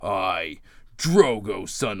I, Drogo,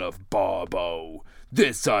 son of Barbo,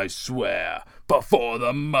 this I swear before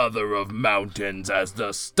the mother of mountains as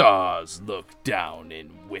the stars look down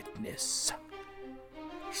in witness.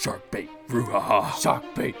 Shark bait, brouhaha. Shark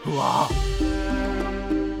bait, hoo-ah.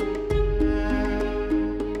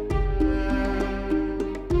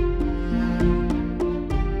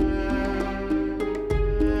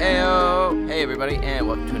 Heyo! Hey everybody, and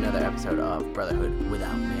welcome to another episode of Brotherhood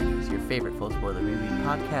Without Manners, your favorite full spoiler review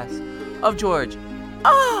podcast of George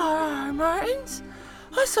R. Martin's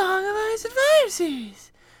A Song of Ice and Fire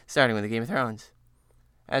series, starting with the Game of Thrones.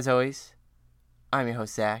 As always, I'm your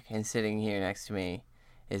host Zach, and sitting here next to me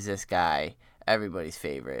is this guy, everybody's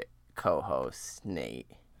favorite co-host, Nate.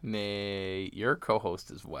 Nate, you're a co-host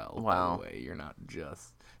as well, Wow. by the way. You're not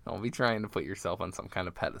just... Don't be trying to put yourself on some kind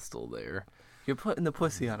of pedestal there. You're putting the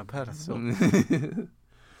pussy on a pedestal.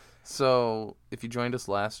 So, if you joined us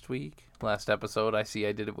last episode, I see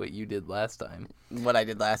I did what you did last time. What I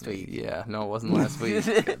did last week. Yeah, no, it wasn't last week.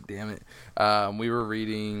 God damn it. We were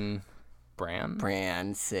reading Bran.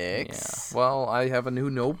 Bran 6. Yeah. Well, I have a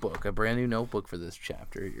brand new notebook for this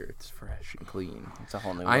chapter here. It's fresh and clean. It's a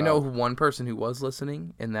whole new I know world. one person who was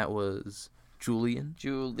listening, and that was Julian.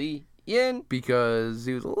 Because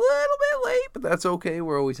he was a little bit late, but that's okay.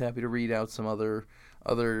 We're always happy to read out some other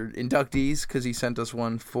inductees, because he sent us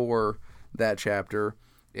one for that chapter.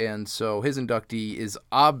 And so his inductee is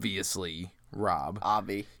obviously Rob.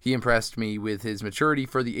 Obby. He impressed me with his maturity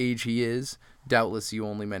for the age he is. Doubtless you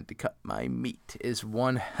only meant to cut my meat is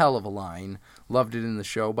one hell of a line. Loved it in the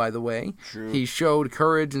show, by the way. True. He showed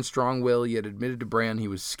courage and strong will, yet admitted to Bran he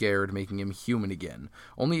was scared, making him human again.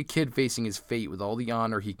 Only a kid facing his fate with all the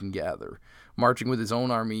honor he can gather. Marching with his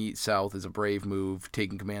own army south is a brave move.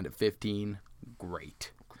 Taking command at 15,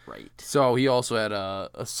 great. So he also had a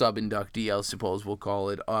sub-inductee, I suppose we'll call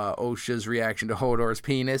it. Osha's reaction to Hodor's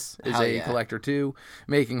penis is Hell a yeah. collector too,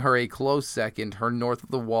 making her a close second. Her north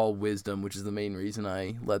of the wall wisdom, which is the main reason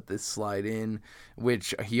I let this slide in,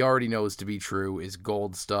 which he already knows to be true, is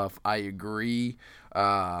gold stuff. I agree.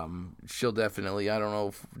 She'll definitely, I don't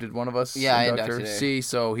know, did one of us Yeah, induct I her? inducted her. See,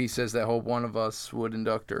 so he says that hope one of us would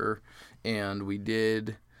induct her, and we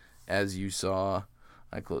did, as you saw.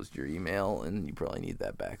 I closed your email, and you probably need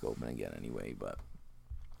that back open again anyway, but...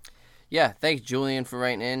 Yeah, thanks Julian for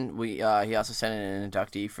writing in. He also sent in an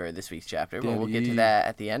inductee for this week's chapter, but we'll get to that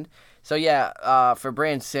at the end. So yeah, for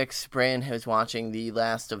Bran 6, Bran was watching the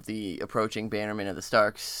last of the approaching bannermen of the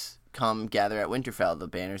Starks come gather at Winterfell. The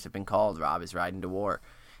banners have been called. Robb is riding to war.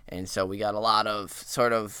 And so we got a lot of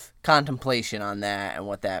sort of contemplation on that and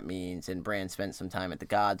what that means. And Bran spent some time at the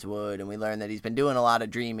Godswood, and we learned that he's been doing a lot of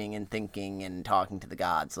dreaming and thinking and talking to the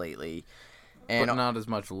gods lately. And but not as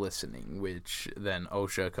much listening, which then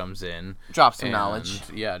Osha comes in. drops some and, knowledge.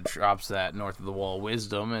 Yeah, drops that north of the wall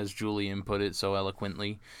wisdom, as Julian put it so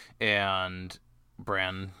eloquently. And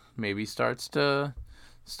Bran maybe starts to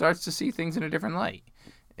see things in a different light,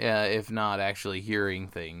 if not actually hearing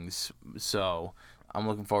things. So... I'm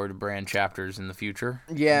looking forward to Bran chapters in the future.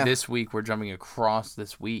 Yeah. This week, we're jumping across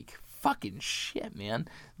this week. Fucking shit, man.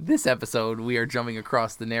 This episode, we are jumping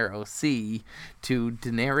across the narrow sea to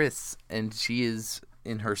Daenerys, and she is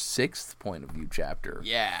in her 6th point of view chapter.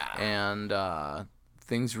 Yeah. And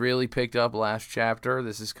things really picked up last chapter.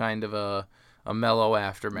 This is kind of a mellow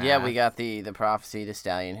aftermath. Yeah, we got the prophecy to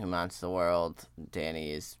Stallion who mounts the world.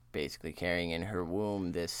 Dany is basically carrying in her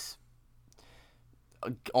womb this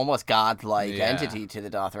almost godlike entity to the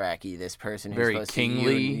Dothraki, this person who's Very supposed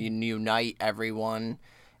kingly. to unite everyone,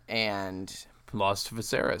 and... Lost to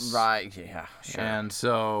Viserys. Right, yeah, sure. And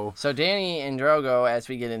so Dany and Drogo, as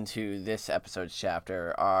we get into this episode's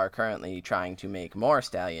chapter, are currently trying to make more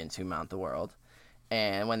stallions who mount the world.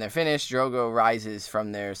 And when they're finished, Drogo rises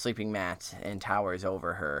from their sleeping mat and towers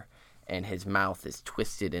over her, and his mouth is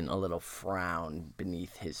twisted in a little frown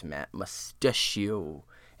beneath his mustachio.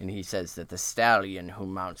 And he says that the stallion who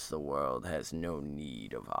mounts the world has no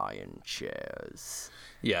need of iron chairs.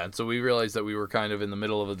 Yeah, and so we realized that we were kind of in the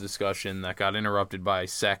middle of a discussion that got interrupted by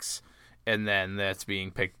sex, and then that's being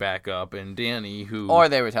picked back up, and Dany, who... Or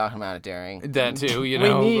they were talking about it during. That too, you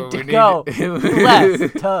know. We need to go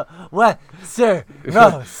west to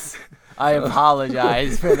Westeros. I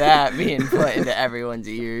apologize for that being put into everyone's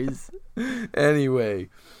ears. Anyway,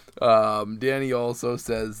 Dany also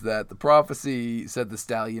says that the prophecy said the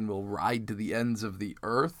stallion will ride to the ends of the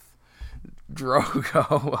earth.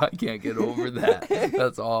 Drogo, I can't get over that.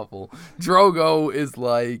 That's awful. Drogo is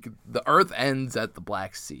like, the earth ends at the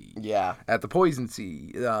Black Sea. Yeah. At the Poison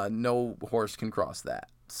Sea, no horse can cross that.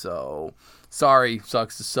 So, sorry,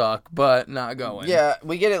 sucks to suck, but not going. Yeah,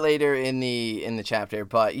 we get it later in the chapter,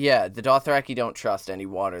 but yeah, the Dothraki don't trust any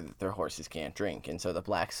water that their horses can't drink, and so the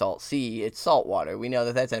Black Salt Sea, it's salt water. We know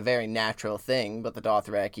that that's a very natural thing, but the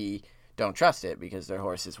Dothraki don't trust it because their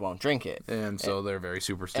horses won't drink it. And so they're very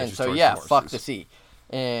superstitious. And so, towards yeah, the horses. fuck the sea.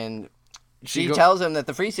 And she tells him that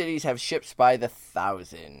the Free Cities have ships by the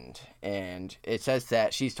 1,000. And it says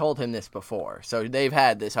that she's told him this before. So they've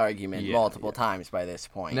had this argument multiple times by this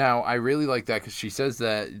point. Now, I really like that because she says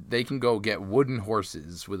that they can go get wooden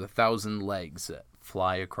horses with 1,000 legs that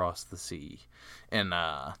fly across the sea. And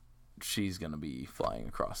she's going to be flying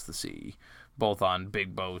across the sea, both on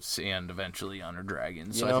big boats and eventually on her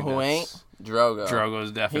dragons. You know who ain't? Drogo.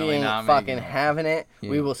 Drogo's definitely he ain't not fucking making it. having it. Yeah.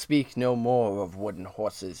 We will speak no more of wooden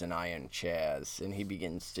horses and iron chairs. And he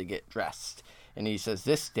begins to get dressed. And he says,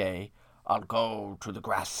 this day, I'll go to the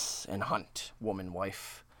grass and hunt, woman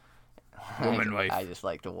wife. Woman wife. I just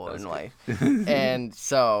like the woman wife. And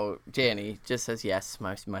so Dany just says, yes,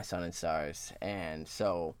 my son and stars. And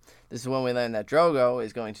so this is when we learn that Drogo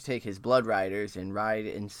is going to take his blood riders and ride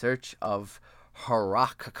in search of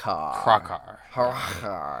Hrothgar,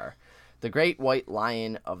 the great white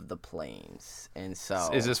lion of the plains. And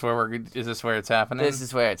so Is this where it's happening? this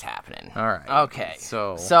is where it's happening. All right. Okay.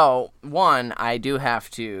 So one, I do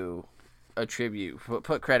have to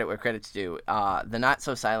put credit where credit's due. The Not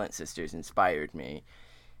So Silent Sisters inspired me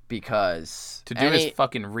because to do his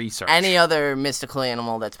fucking research. any other mystical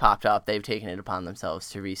animal that's popped up, they've taken it upon themselves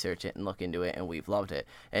to research it and look into it, and we've loved it.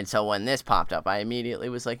 And so when this popped up, I immediately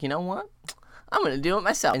was like, you know what? I'm going to do it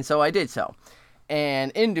myself. And so I did so.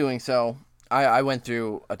 And in doing so, I went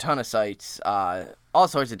through a ton of sites, all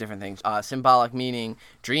sorts of different things, symbolic meaning,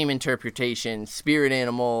 dream interpretation, spirit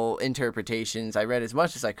animal interpretations. I read as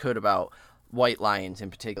much as I could about white lions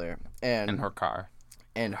in particular. and Hrothgar.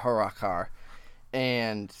 And Hrothgar.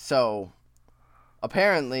 And so,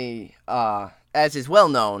 apparently, as is well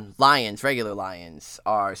known, lions, regular lions,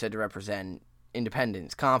 are said to represent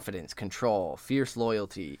independence, confidence, control, fierce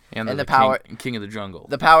loyalty, And the the power, king of the jungle.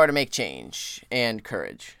 the power to make change and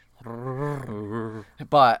courage.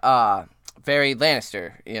 But very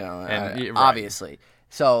Lannister, Right. obviously.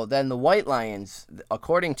 So then the white lions,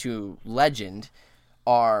 according to legend,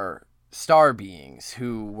 are star beings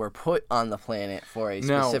who were put on the planet for a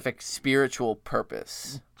specific spiritual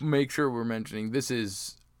purpose. Make sure we're mentioning this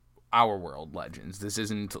is our world legends. This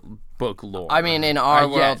isn't book lore. I mean, in our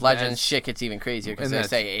world yeah, legends, shit gets even crazier because and they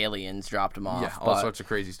say aliens dropped them off. Yeah, all sorts of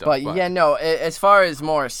crazy stuff. But yeah, no. As far as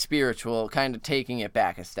more spiritual, kind of taking it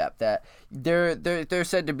back a step, that they're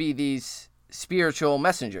said to be these spiritual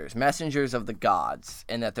messengers of the gods,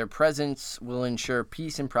 and that their presence will ensure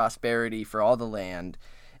peace and prosperity for all the land,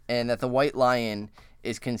 and that the white lion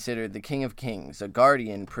is considered the king of kings, a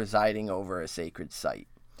guardian presiding over a sacred site.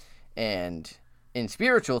 And in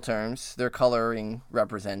spiritual terms, their coloring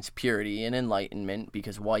represents purity and enlightenment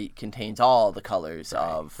because white contains all the colors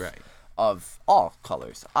of all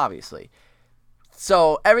colors, obviously.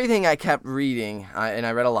 So everything I kept reading, and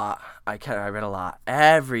I read a lot.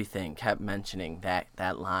 Everything kept mentioning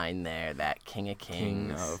that line there, that King of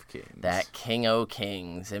Kings, that King o'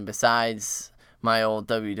 Kings. And besides my old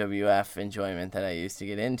WWF enjoyment that I used to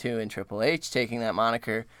get into in Triple H taking that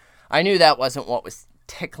moniker, I knew that wasn't what was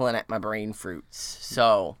tickling at my brain fruits.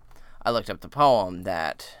 So I looked up the poem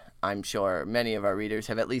that I'm sure many of our readers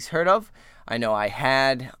have at least heard of. I know I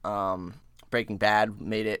had. Breaking Bad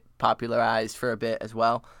made it popularized for a bit as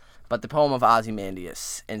well. But the poem of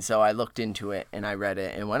Ozymandias. And so I looked into it and I read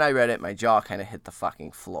it. And when I read it, my jaw kind of hit the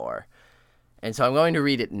fucking floor. And so I'm going to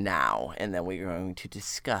read it now. And then we're going to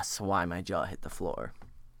discuss why my jaw hit the floor.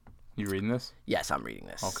 You reading this? Yes, I'm reading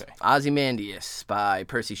this. Okay. Ozymandias by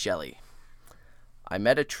Percy Shelley. I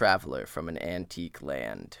met a traveler from an antique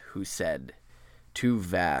land who said, 2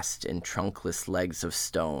 vast and trunkless legs of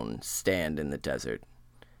stone stand in the desert.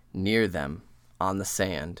 Near them, on the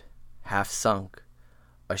sand, half sunk,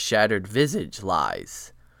 a shattered visage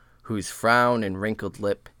lies, whose frown and wrinkled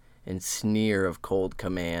lip and sneer of cold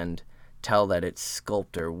command tell that its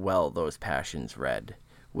sculptor well those passions read,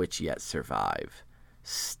 which yet survive,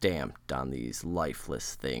 stamped on these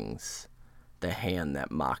lifeless things, the hand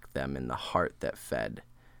that mocked them and the heart that fed,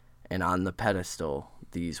 and on the pedestal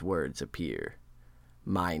these words appear,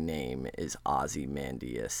 my name is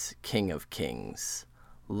Ozymandias, King of Kings.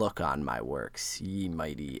 Look on my works, ye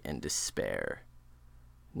mighty, and despair.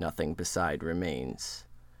 Nothing beside remains,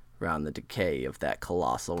 round the decay of that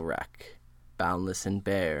colossal wreck. Boundless and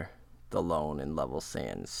bare, the lone and level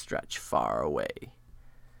sands stretch far away.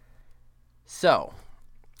 So,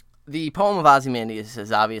 the poem of Ozymandias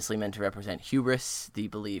is obviously meant to represent hubris, the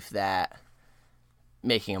belief that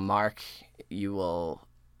making a mark, you will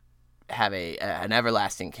have an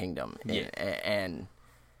everlasting kingdom. Yeah. And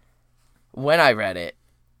when I read it,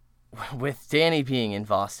 with Dany being in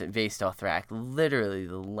Vastothrak, literally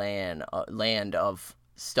the land of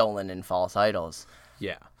stolen and false idols,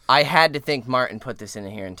 Yeah. I had to think Martin put this in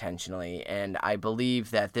here intentionally, and I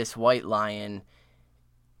believe that this white lion,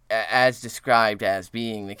 as described as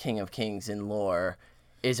being the King of Kings in lore,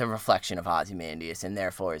 is a reflection of Ozymandias, and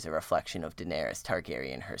therefore is a reflection of Daenerys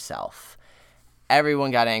Targaryen herself.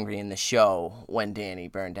 Everyone got angry in the show when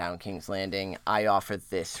Dany burned down King's Landing. I offer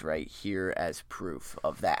this right here as proof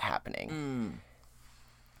of that happening.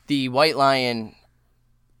 The white lion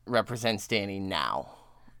represents Dany now,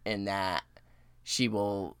 in that she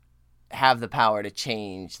will have the power to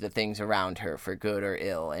change the things around her for good or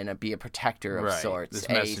ill, and be a protector of sorts,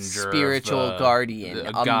 a spiritual guardian,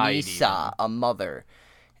 a Misa, a mother.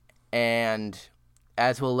 And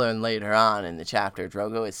as we'll learn later on in the chapter,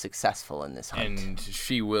 Drogo is successful in this hunt. And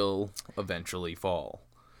she will eventually fall.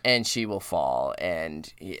 And she will fall,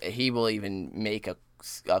 and he will even make a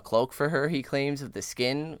cloak for her, he claims, of the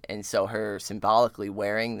skin, and so her symbolically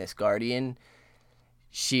wearing this guardian,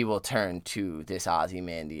 she will turn to this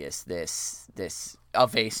Ozymandias, this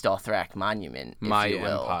Vastothrak monument, if my you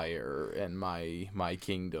will. empire and my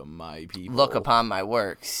kingdom, my people. Look upon my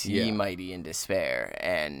works, ye mighty in despair,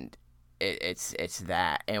 and it's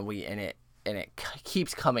that, and it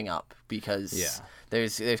keeps coming up because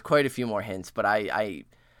there's quite a few more hints, but I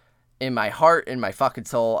in my heart, in my fucking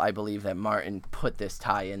soul, I believe that Martin put this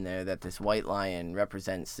tie in there, that this white lion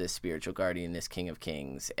represents this spiritual guardian, this King of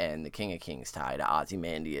Kings, and the King of Kings tie to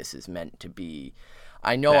Ozymandias is meant to be.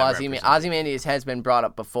 I know Ozymandias has been brought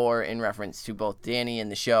up before in reference to both Dany in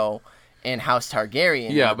the show and House Targaryen.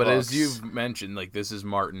 Yeah, but books. as you've mentioned, like, this is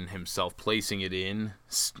Martin himself placing it in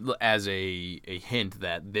as a hint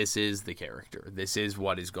that this is the character. This is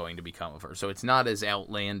what is going to become of her. So it's not as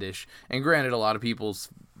outlandish. And granted, a lot of people's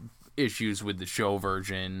issues with the show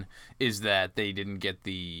version is that they didn't get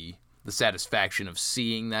the satisfaction of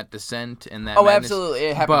seeing that descent and that madness. Absolutely,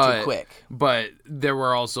 it happened too quick. But there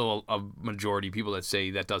were also a majority of people that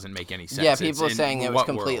say that doesn't make any sense. Yeah, people saying it was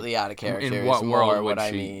completely out of character. In what world would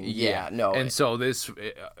I she? mean. Yeah, no. And so this,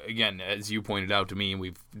 again, as you pointed out to me, and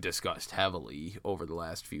we've discussed heavily over the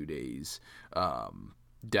last few days,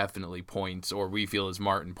 definitely points, or we feel is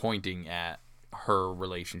Martin pointing at her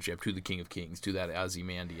relationship to the King of Kings, to that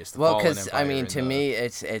Ozymandias. Well, because I mean, to me,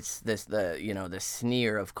 it's this the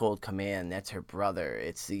sneer of Cold Command. That's her brother.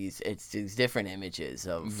 It's these different images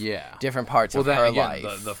of different parts of her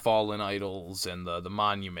life. The fallen idols and the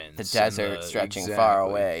monuments, the desert stretching far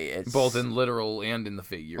away. It's both in literal and in the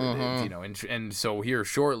figurative, and so here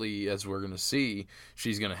shortly, as we're gonna see,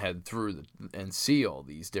 she's gonna head through and see all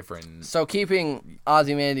these different. So keeping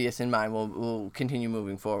Ozymandias in mind, we'll continue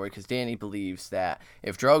moving forward, because Dany believes that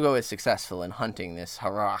if Drogo is successful in hunting this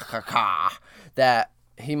Harakaka, that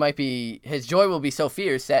his joy will be so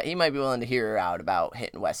fierce that he might be willing to hear her out about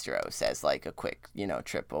hitting Westeros as like a quick,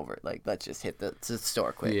 trip over. Like, let's just hit the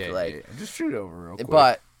store quick. Just shoot over real quick.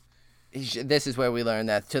 But this is where we learn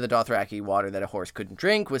that to the Dothraki, water that a horse couldn't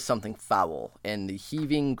drink was something foul, and the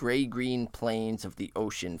heaving gray-green plains of the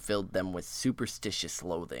ocean filled them with superstitious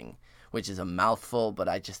loathing. Which is a mouthful, but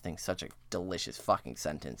I just think such a delicious fucking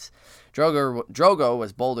sentence. Drogo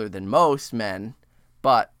was bolder than most men,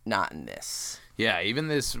 but not in this. Yeah, even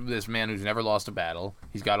this man who's never lost a battle,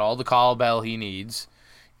 he's got all the call bell he needs,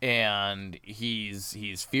 and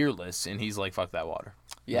he's fearless, and he's like, fuck that water.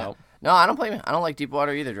 Yeah. Nope. No, I don't blame him. I don't like deep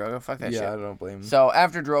water either, Drogo. Fuck that shit. Yeah, I don't blame him. So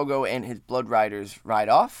after Drogo and his blood riders ride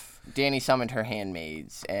off, Dany summoned her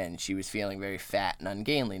handmaids, and she was feeling very fat and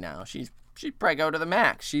ungainly now. She's prego to the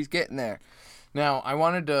max. She's getting there. Now, I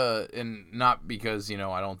wanted to, and not because,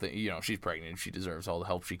 I don't think, she's pregnant. She deserves all the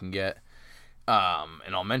help she can get.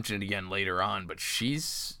 And I'll mention it again later on, but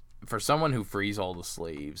she's, for someone who frees all the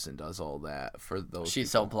slaves and does all that for those She's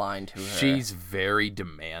people, so blind to her. She's very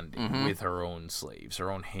demanding with her own slaves, her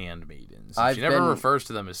own handmaidens. She never refers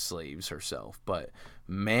to them as slaves herself, but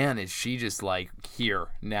man, is she just like, here,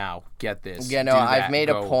 now, get this. Yeah, no, I've made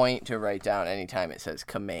a point to write down anytime it says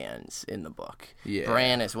commands in the book. Yeah.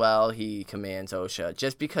 Bran as well, he commands Osha,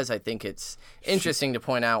 just because I think it's interesting to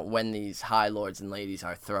point out when these high lords and ladies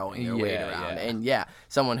are throwing their weight around. And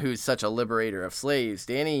someone who's such a liberator of slaves,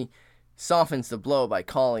 Dany softens the blow by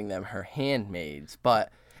calling them her handmaids.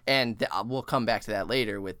 And we'll come back to that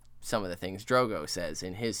later with some of the things Drogo says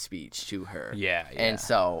in his speech to her. Yeah. And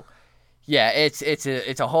so... yeah, it's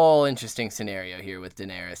a whole interesting scenario here with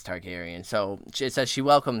Daenerys Targaryen. So it says she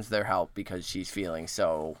welcomes their help because she's feeling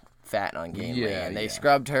so fat and ungainly. Yeah, And they yeah.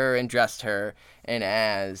 scrubbed her and dressed her. And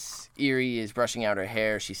as Eerie is brushing out her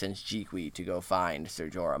hair, she sends Jeekwe to go find Ser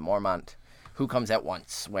Jorah Mormont, who comes at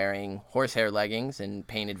once wearing horsehair leggings and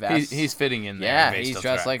painted vest. He's fitting in there. Yeah, based he's off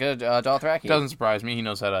dressed that. like a Dothraki. Doesn't surprise me. He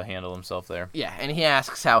knows how to handle himself there. Yeah, and he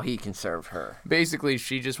asks how he can serve her. Basically,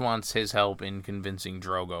 she just wants his help in convincing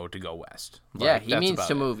Drogo to go west. Yeah, Like, he that's means about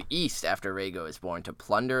to it. move east after Rhaego is born to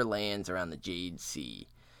plunder lands around the Jade Sea.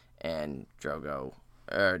 And Drogo,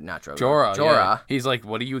 or not Drogo, Jorah. Jorah, Yeah. He's like,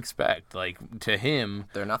 what do you expect? Like, to him,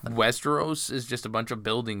 they're nothing. Westeros is just a bunch of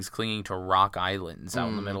buildings clinging to rock islands out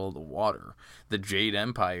in the middle of the water. The Jade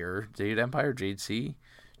Empire, Jade Sea?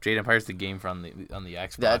 Jade Empire's the game on the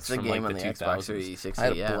Xbox. That's the from, game like, on the Xbox 360, I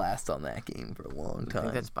had a yeah. blast on that game for a long I time.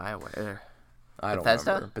 think that's BioWare. I don't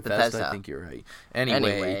Bethesda? remember. Bethesda. I think you're right.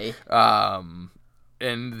 Anyway.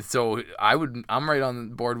 And so I'm right on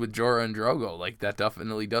board with Jorah and Drogo. Like, that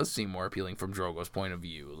definitely does seem more appealing from Drogo's point of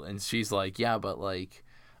view. And she's like, yeah, but like,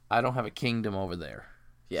 I don't have a kingdom over there.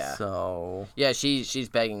 Yeah. So Yeah, she's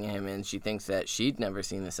begging him, and she thinks that she'd never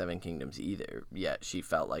seen the Seven Kingdoms either. Yet she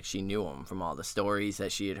felt like she knew them from all the stories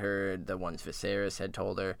that she had heard, the ones Viserys had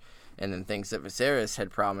told her, and then things that Viserys had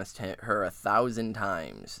promised her 1,000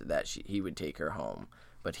 times that he would take her home.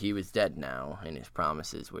 But he was dead now, and his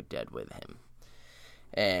promises were dead with him.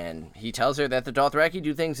 And he tells her that the Dothraki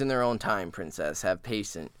do things in their own time, princess. Have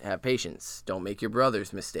patience. Don't make your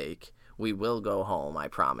brother's mistake. We will go home, I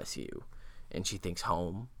promise you. And she thinks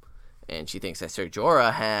home. And she thinks that Ser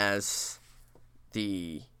Jorah has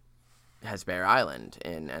Bear Island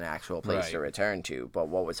and an actual place to Right. return to. But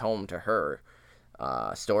what was home to her?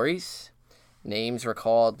 Stories, names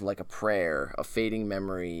recalled like a prayer, a fading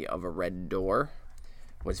memory of a red door.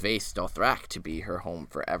 Was Vaes Dothrak to be her home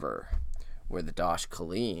forever? Were the Dosh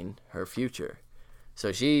Colleen her future?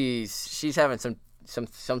 So she's having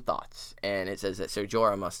some thoughts, and it says that Ser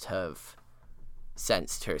Jorah must have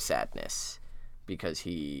sensed her sadness, because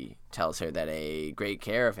he tells her that a great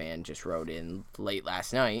caravan just rode in late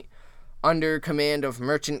last night under command of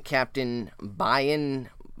Merchant Captain Bayan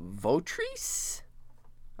Votris.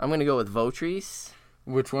 I'm going to go with Votris.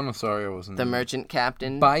 which one? I'm sorry, I wasn't. The Merchant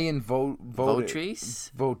Captain Buy-in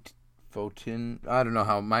Votris. Votin. I don't know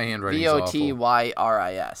how my handwriting is awful.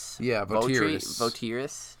 Votyris. Yeah,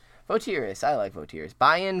 Votiris. Votiris. I like Votiris.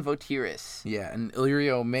 Bayan Votiris. Yeah, and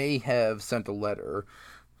Illyrio may have sent a letter.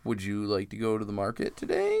 Would you like to go to the market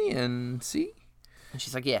today and see? And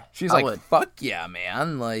she's like, yeah, She's I like, would. fuck yeah,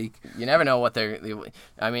 man. Like, You never know what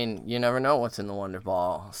you never know what's in the Wonder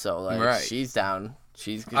Ball. So, like, Right. she's down.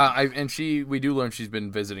 She's we do learn she's been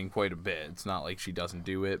visiting quite a bit. It's not like she doesn't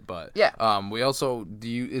do it, but Yeah. we also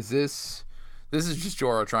this is just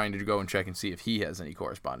Jorah trying to go and check and see if he has any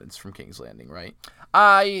correspondence from King's Landing, right?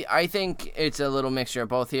 I think it's a little mixture of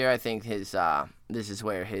both here. I think his this is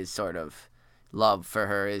where his sort of love for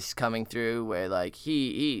her is coming through, where like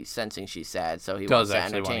he's sensing she's sad, so he Does wants to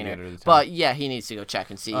actually wanna entertain get her. her to town. But yeah, he needs to go check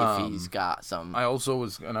and see if he's got some. I also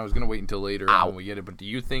was gonna wait until later when we get it, but do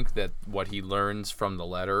you think that what he learns from the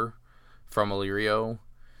letter from Illyrio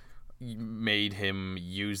made him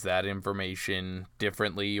use that information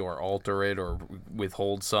differently or alter it or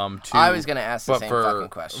withhold some too? I was gonna ask the but same for- fucking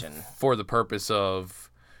question. For the purpose of,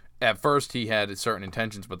 at first he had certain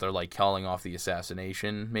intentions, but they're like calling off the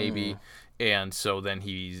assassination maybe. And so then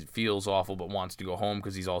he feels awful but wants to go home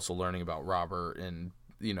because he's also learning about Robert and,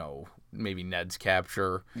 maybe Ned's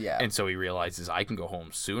capture. Yeah. And so he realizes I can go home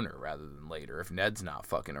sooner rather than later if Ned's not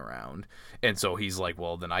fucking around. And so he's like,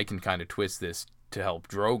 well, then I can kind of twist this to help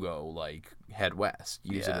Drogo, like, head west,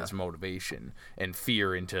 use it Yeah. as motivation and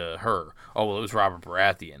fear into her. Oh, well, it was Robert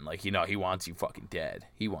Baratheon. Like, he wants you fucking dead.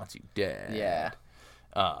 He wants you dead. Yeah.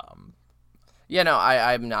 Um, Yeah, no,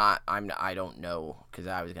 I don't know, because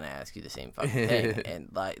I was gonna ask you the same fucking thing, and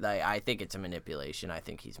like I think it's a manipulation. I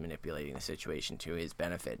think he's manipulating the situation to his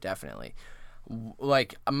benefit, definitely.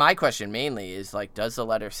 Like, my question mainly is like, does the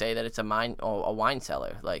letter say that it's a wine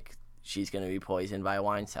cellar? Like, she's gonna be poisoned by a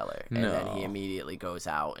wine cellar, and then he No. immediately goes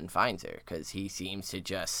out and finds her, because he seems to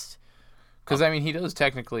just. Because, I mean, he does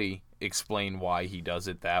technically explain why he does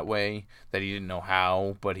it that way, that he didn't know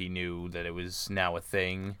how, but he knew that it was now a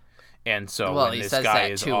thing. And so Well, when he this says guy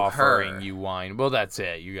that is to offering her. you wine, well, that's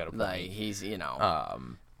it. You got to Like, he's,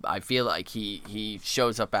 Um, I feel like he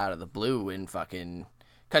shows up out of the blue and fucking,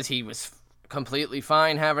 because he was completely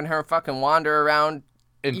fine having her fucking wander around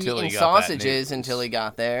until he eating got that sausages news. until he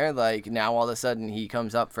got there. Like, now all of a sudden he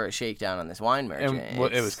comes up for a shakedown on this wine merchant. And well,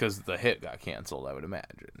 it was because the hit got canceled, I would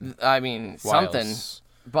imagine. I mean, something. Whilst-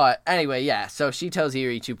 But anyway, yeah. So she tells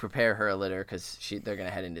Eerie to prepare her a litter because they're gonna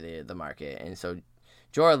head into the market, and so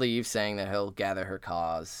Jorah leaves, saying that he'll gather her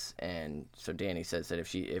cause, and so Dany says that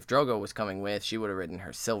if Drogo was coming with, she would have ridden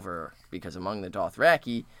her silver, because among the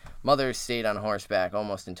Dothraki, mothers stayed on horseback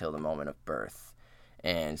almost until the moment of birth,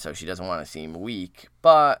 and so she doesn't want to seem weak.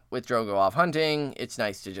 But with Drogo off hunting, it's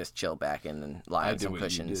nice to just chill back in and lie on some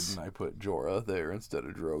cushions. You did, and I put Jorah there instead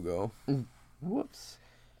of Drogo. Whoops.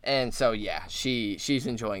 And so, yeah, she's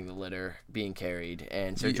enjoying the litter being carried.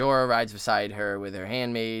 And so Jorah rides beside her with her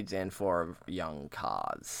handmaids and 4 young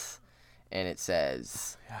Khas. And it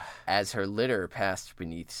says, as her litter passed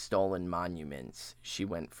beneath stolen monuments, she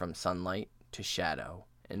went from sunlight to shadow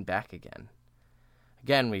and back again.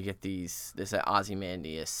 Again, we get this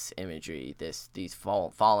Ozymandias imagery, these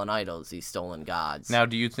fallen idols, these stolen gods. Now,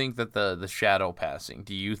 do you think that the shadow passing,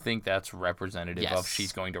 do you think that's representative of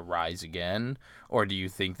she's going to rise again? Or do you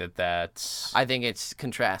think that that's... I think it's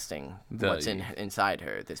contrasting what's inside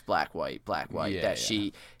her, this black-white,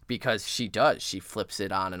 because she flips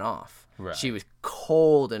it on and off. Right. She was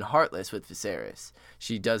cold and heartless with Viserys.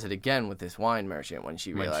 She does it again with this wine merchant when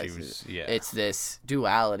she realizes it's this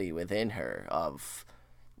duality within her of...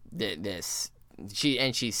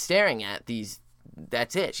 she's staring at these.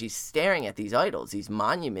 That's it. She's staring at these idols, these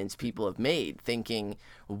monuments people have made, thinking,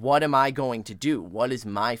 what am I going to do? What does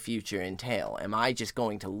my future entail? Am I just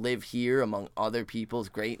going to live here among other people's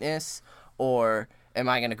greatness? Or am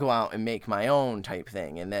I going to go out and make my own type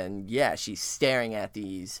thing? And then, she's staring at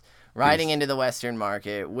these, riding into the Western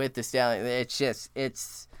Market with the stallion.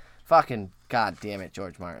 It's fucking, god damn it,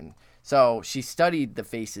 George Martin. So she studied the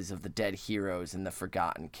faces of the dead heroes and the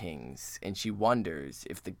forgotten kings, and she wonders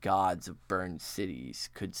if the gods of burned cities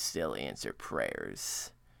could still answer prayers.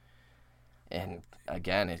 And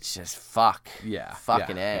again, it's just fucking A. Yeah,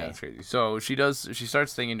 that's crazy. So she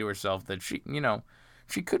starts thinking to herself that she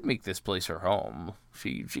could make this place her home.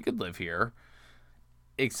 She could live here,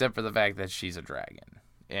 except for the fact that she's a dragon,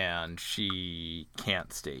 and she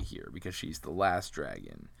can't stay here because she's the last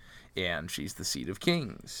dragon. And she's the seat of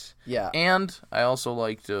kings. Yeah. And I also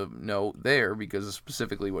like to note there, because of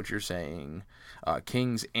specifically what you're saying,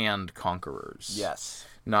 kings and conquerors. Yes.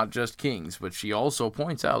 Not just kings, but she also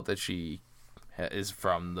points out that she is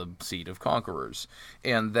from the seat of conquerors.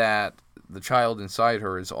 And that the child inside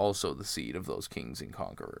her is also the seed of those kings and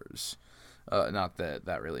conquerors. Not that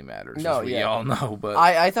that really matters, as we all know. But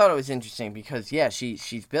I thought it was interesting because,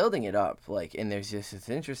 she's building it up. And there's just, it's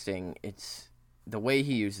interesting, the way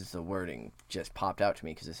he uses the wording just popped out to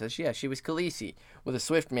me because it says, she was Khaleesi with a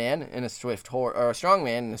swift man and a swift horse, or a strong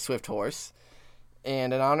man and a swift horse,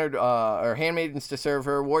 and an honored, or handmaidens to serve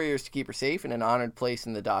her, warriors to keep her safe, and an honored place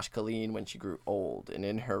in the Dosh Khaleen when she grew old. And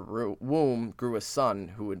in her womb grew a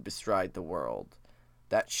son who would bestride the world.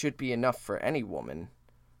 That should be enough for any woman,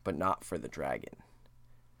 but not for the dragon.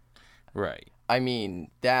 Right. I mean,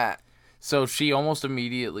 that... So she almost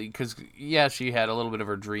immediately, because, she had a little bit of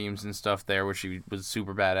her dreams and stuff there where she was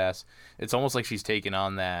super badass. It's almost like she's taken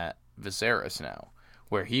on that Viserys now,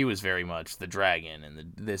 where he was very much the dragon and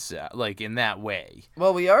in that way.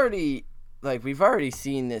 Well, we've already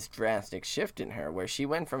seen this drastic shift in her where she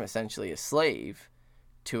went from essentially a slave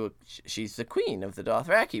to she's the queen of the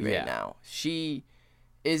Dothraki right now. She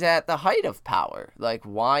is at the height of power.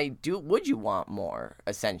 Why would you want more,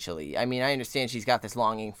 essentially? I mean, I understand she's got this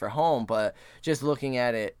longing for home, but just looking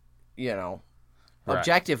at it,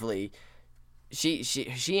 objectively,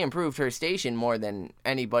 she improved her station more than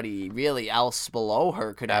anybody really else below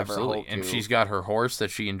her could ever hope to. And she's got her horse that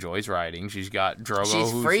she enjoys riding. She's got Drogo.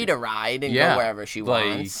 She's free to ride and go wherever she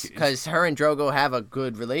wants. Because her and Drogo have a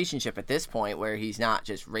good relationship at this point where he's not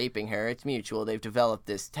just raping her. It's mutual. They've developed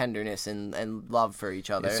this tenderness and love for each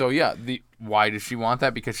other. So, why does she want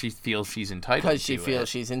that? Because she feels she's entitled to it. Because she feels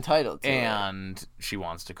she's entitled to it. And she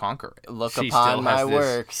wants to conquer it. Look upon my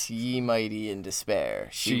works, ye mighty in despair.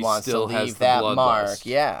 She wants to leave that mark.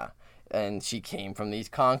 Yeah. And she came from these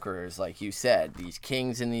conquerors, like you said, these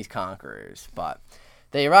kings and these conquerors. But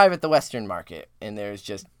they arrive at the Western Market, and there's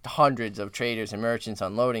just hundreds of traders and merchants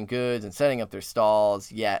unloading goods and setting up their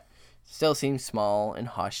stalls, yet still seems small and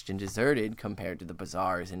hushed and deserted compared to the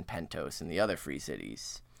bazaars in Pentos and the other free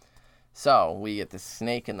cities. So, we get the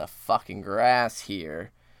snake in the fucking grass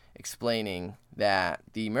here, explaining that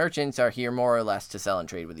the merchants are here more or less to sell and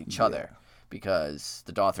trade with each other, because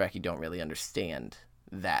the Dothraki don't really understand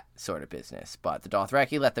that sort of business. But the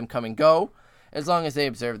Dothraki let them come and go, as long as they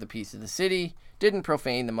observed the peace of the city, didn't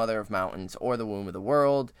profane the mother of mountains or the womb of the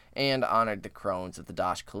world, and honored the crones of the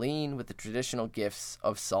Dosh Khaleen with the traditional gifts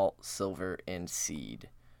of salt, silver, and seed.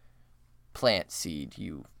 Plant seed,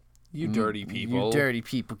 you You dirty people. You dirty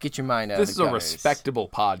people. Get your mind out This of is the a gutters. respectable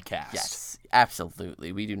podcast. Yes,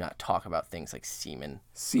 absolutely. We do not talk about things like semen.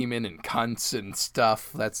 Semen and cunts and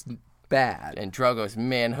stuff. That's bad. And Drogo's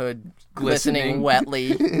manhood glistening Glistening.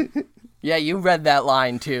 wetly. Yeah, you read that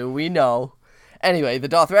line too. We know. Anyway, the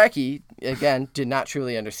Dothraki, again, did not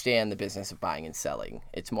truly understand the business of buying and selling.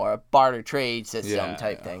 It's more a barter trade system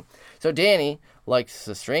type thing. So Dany likes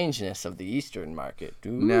the strangeness of the Eastern market.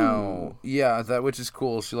 Ooh. No, yeah, that which is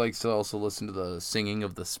cool. She likes to also listen to the singing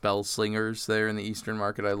of the spell slingers there in the Eastern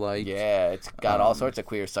Market. I like. Yeah, it's got all sorts of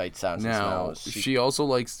queer sight sounds and Now, smells. she also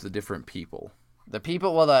likes the different people. The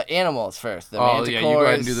people, well, the animals first. The Oh, manticores, yeah, you go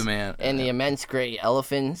ahead and do the man. and the immense gray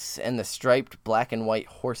elephants, and the striped black and white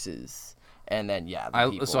horses. And then, the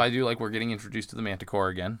people. So I do like we're getting introduced to the Manticore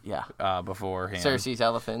again. Yeah. Beforehand. Cersei's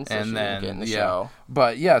elephants, so she And didn't then get in the show.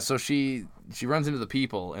 But yeah, so she runs into the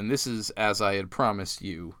people, and this is, as I had promised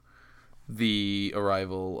you, the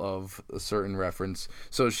arrival of a certain reference.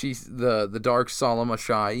 So she's the dark solemn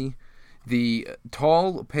Ashai, the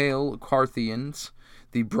tall pale Carthians,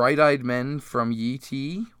 the bright-eyed men from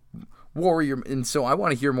Yeti, warrior, and so I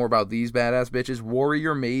want to hear more about these badass bitches.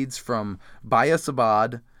 Warrior maids from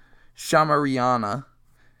Bayasabad, Shamariana,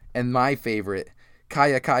 and my favorite,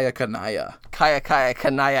 Kaya Kanaya. Kaya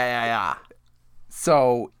Kanaya.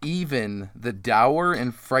 So even the dour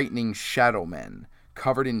and frightening shadow men,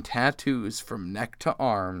 covered in tattoos from neck to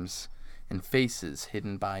arms, and faces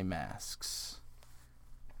hidden by masks.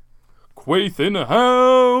 Quaith in a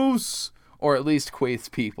house! Or at least Quaith's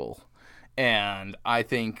people. And I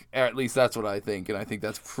think, or at least that's what I think, and I think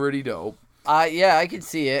that's pretty dope. Yeah, I can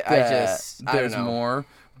see it. I don't There's know. more,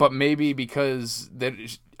 but maybe because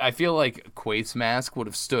I feel like Quaith's mask would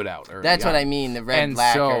have stood out early That's what on. I mean, the red And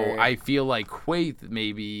lacquer. so I feel like Quaith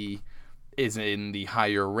maybe is in the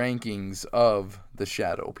higher rankings of the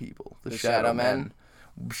shadow people, the Shadow Men.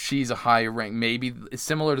 She's a higher rank, maybe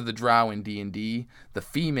similar to the Drow in D&D. The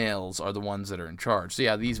females are the ones that are in charge. So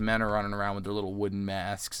yeah, these men are running around with their little wooden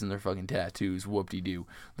masks and their fucking tattoos. Whoop-de-doo.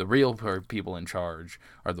 The real people in charge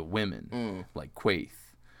are the women, like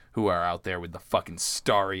Quaith, who are out there with the fucking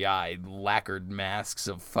starry-eyed, lacquered masks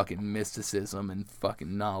of fucking mysticism and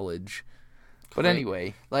fucking knowledge. But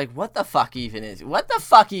anyway, Like, what the fuck even is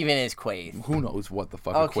Quaith? who knows what the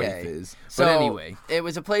fuck a Okay. Quaith is. So, But anyway, it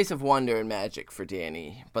was a place of wonder and magic for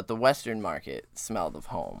Dany, but the Western market smelled of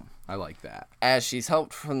home. I like that. As she's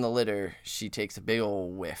helped from the litter, she takes a big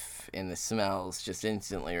ol' whiff, and the smells just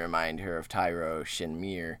instantly remind her of Tyrosh and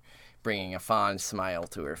Myr, bringing a fond smile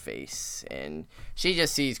to her face. And she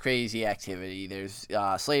just sees crazy activity. There's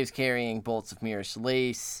slaves carrying bolts of Myrish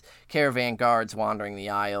lace, caravan guards wandering the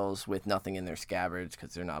aisles with nothing in their scabbards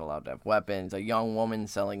because they're not allowed to have weapons, a young woman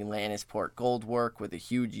selling Lannisport gold work with a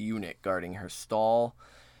huge eunuch guarding her stall.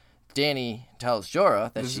 Dany tells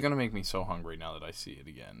Jorah that This is going to make me so hungry now that I see it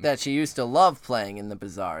again. that she used to love playing in the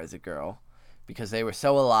bazaar as a girl because they were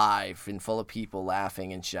so alive and full of people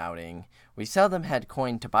laughing and shouting. We seldom had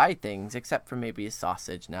coin to buy things except for maybe a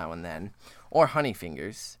sausage now and then, or honey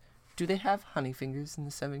fingers. Do they have honey fingers in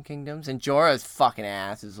the Seven Kingdoms? And Jorah's fucking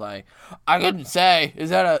ass is like, I couldn't say.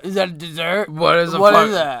 Is that a dessert? What is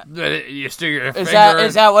that? You stick your Is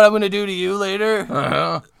that what I'm gonna do to you later?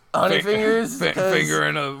 Uh-huh. Honey fingers? 'Cause- Finger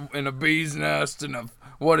in a bee's nest and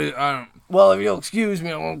what is I don't. Well, if you'll excuse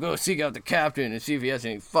me, I won't go seek out the captain and see if he has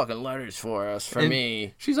any fucking letters for us, for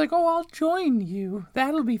me. She's like, oh, I'll join you.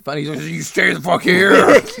 That'll be fun. He's like, you stay the fuck here.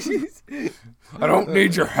 I don't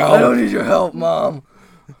need your help. I don't need your help, Mom.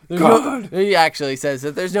 God. He actually says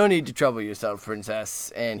that there's no need to trouble yourself,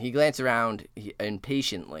 Princess. And he glances around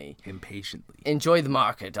impatiently. Enjoy the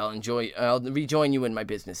market. I'll rejoin you when my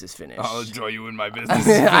business is finished. I'll enjoy you in my business.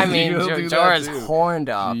 I mean, You'll do that Jorah's too. horned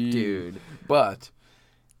up, dude. But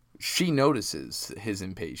she notices his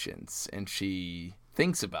impatience, and she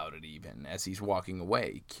thinks about it even as he's walking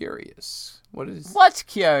away, curious. What's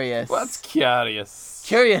curious? curious?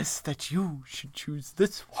 Curious that you should choose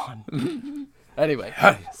this one. Anyway.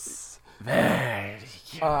 Very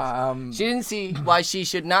curious. She didn't see why she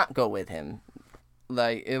should not go with him.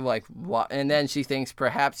 And then she thinks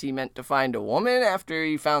perhaps he meant to find a woman after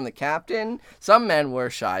he found the captain. Some men were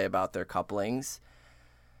shy about their couplings.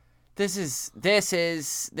 This is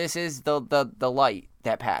the light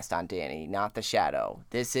that passed on Dany, not the shadow.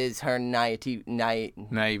 This is her Naivety.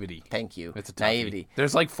 Thank you. It's a toughie. Naivety.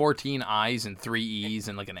 There's like 14 I's and 3 E's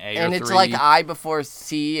and like an A And or it's 3. like I before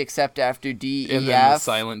C except after D, E, and then F. the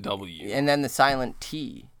silent W. And then the silent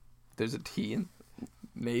T. There's a T in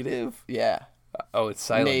native. Yeah. Oh, it's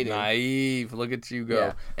silent. Native. Naive. Look at you go.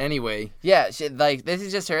 Yeah. Anyway, Yeah, this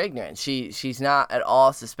is just her ignorance. She's not at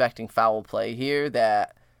all suspecting foul play here,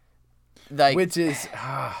 that Like, Which is,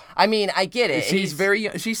 I mean, I get it. she's very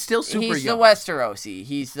young. She's still super He's young. the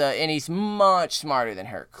Westerosi. And he's much smarter than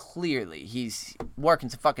her. Clearly, he's working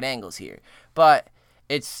some fucking angles here. But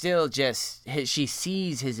it's still just she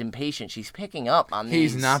sees his impatience. She's picking up on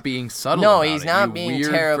these. He's not being subtle. No, about he's it, not you being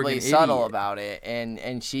weird terribly friggin' subtle idiot. about it.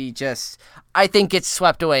 And she just, I think, gets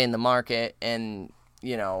swept away in the market and,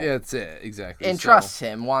 you know, That's it, exactly. and So, trusts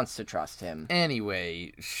him, wants to trust him.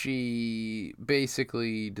 Anyway, she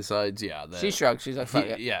basically decides, that She shrugs. She's like, fuck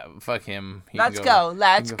it. fuck him. He Let's can go.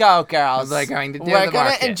 Let's go, girls. We're going to do We're the gonna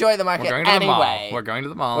market. enjoy the market We're going to the mall. anyway. We're going to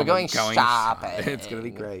the mall. We're going shopping. It's going to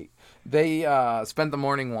be great. They spent the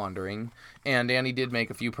morning wandering, and Annie did make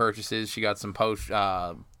a few purchases. She got some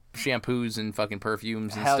shampoos and fucking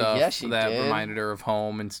perfumes and Hell stuff yeah, she that did. reminded her of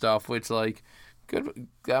home and stuff, which, like, good.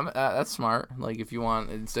 That's smart. Like, if you want,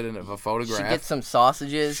 instead of a photograph. She gets some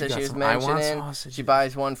sausages She that got she was some- I want mentioning. sausages. She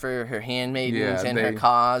buys one for her handmaidens Yeah, and they- her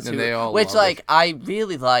cause, and they all which love like it. I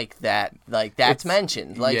really like that. Like that's It's-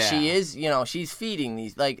 mentioned. Like yeah. she is, you know, she's feeding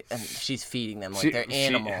these like and she's feeding them like they're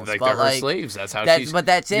animals, like but they're her like slaves. That's how that's she's. but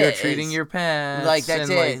that's You're it. treating is- your pets. like that's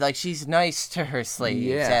and, it. Like she's nice to her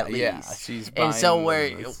slaves at least. Yeah, she's and so buying we're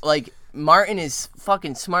them this- like. Martin is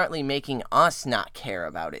fucking smartly making us not care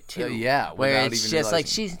about it too. Yeah, where without it's even just like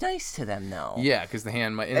realizing. she's nice to them though. Yeah, because the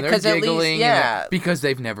hand might, and they're Because at least- giggling, yeah. because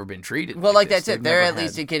they've never been treated. Well, like this. that's it. They've They're never at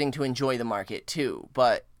least had- getting to enjoy the market too,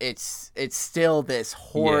 but it's still this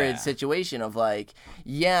horrid Yeah. situation of like,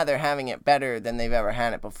 yeah, they're having it better than they've ever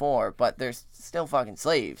had it before, but they're still fucking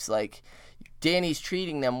slaves. Like, Danny's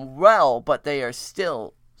treating them well, but they are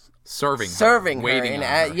still serving her, waiting waiting and on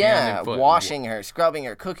her, hand and foot. washing her, scrubbing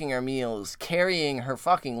her, cooking her meals, carrying her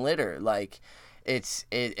fucking litter. Like, it's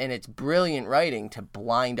brilliant writing to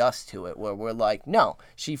blind us to it, where we're like, no,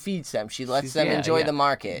 she feeds them, she lets them enjoy the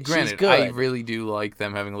market. Granted, She's good. I really do like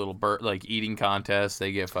them having a little like eating contest.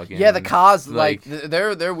 They get fucking Yeah, the cause like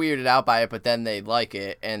they're weirded out by it, but then they like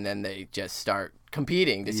it, and then they just start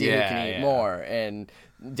competing to see who can eat more. And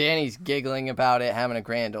Danny's giggling about it, having a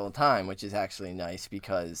grand old time, which is actually nice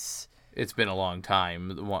because it's been a long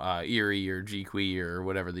time. Erie or Jequi or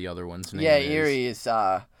whatever the other one's name is. Erie is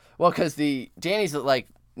well, because Danny's like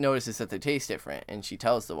notices that they taste different, and she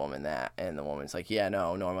tells the woman that, and the woman's like, yeah,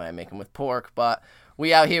 no, normally I make them with pork, but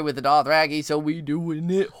we out here with the Dothraki, so we doing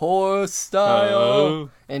it horse style. Oh.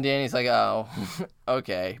 And Danny's like, oh,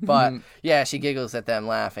 okay. But, yeah, she giggles at them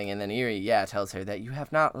laughing, and then Erie, tells her that you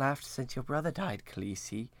have not laughed since your brother died,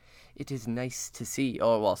 Khaleesi. It is nice to see.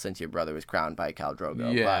 Oh, well, since your brother was crowned by Khal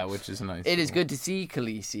Drogo. Yeah, but which is nice. it is good to see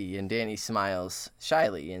Khaleesi. And Danny smiles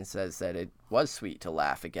shyly and says that it was sweet to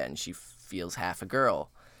laugh again. She feels half a girl.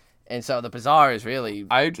 And so the bazaar is really...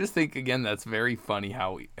 I just think, again, that's very funny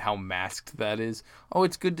how masked that is. Oh,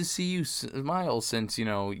 it's good to see you smile since,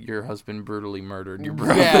 your husband brutally murdered your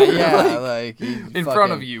brother. Yeah, like he in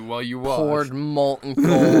front of you while you watch. poured molten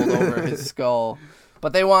gold over his skull.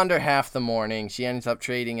 But they wander half the morning. She ends up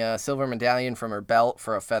trading a silver medallion from her belt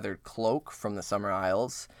for a feathered cloak from the Summer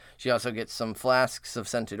Isles. She also gets some flasks of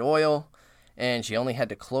scented oil, and she only had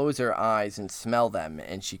to close her eyes and smell them,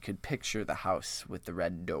 and she could picture the house with the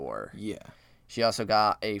red door. Yeah. She also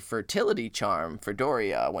got a fertility charm for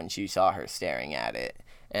Doria when she saw her staring at it,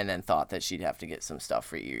 and then thought that she'd have to get some stuff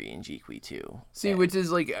for Erie and Jequi too. See, which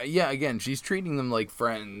is like, again, she's treating them like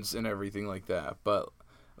friends and everything like that, but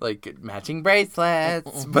like matching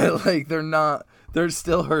bracelets, but like they're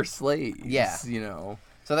still her slaves. Yeah.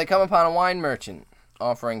 So they come upon a wine merchant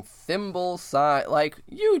offering thimble size, like,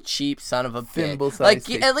 you cheap son of a bitch. Thimble-sized Like,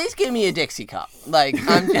 steak. at least give me a Dixie cup. Like,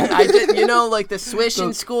 like the swish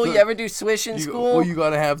in school. You ever do swish in school? Well, you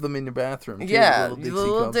gotta have them in your bathroom. Too, Yeah, the the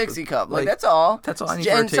little cups. Dixie cup. Like, that's all. That's all I need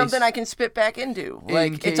for a And something taste. I can spit back into.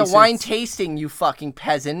 Like, it's a case wine it's- tasting, you fucking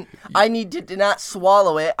peasant. I need to not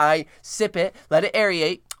swallow it. I sip it, let it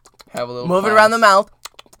aerate, Have a little. move it class. around the mouth,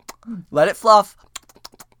 let it fluff,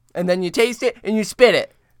 and then you taste it and you spit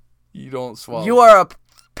it. You don't swallow. You are a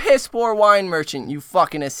piss poor wine merchant, you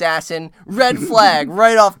fucking assassin. Red flag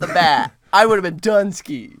right off the bat. I would have been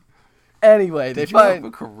Dunsky. Anyway, Did you have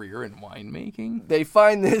a career in winemaking? they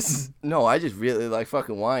find this. No, I just really like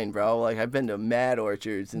fucking wine, bro. Like, I've been to mad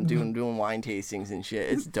orchards and doing wine tastings and shit.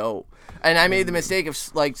 It's dope. And I made the mistake of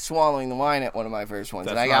like swallowing the wine at one of my first ones.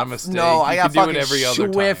 That's and I not got a mistake. No, I You got can do it fucking every other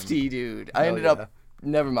time. swifty, dude. I ended up.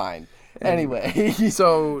 Never mind. Anyway,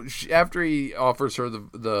 So after he offers her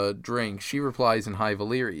the drink, she replies in High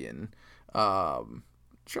Valyrian,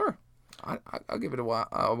 "Sure, I'll give it a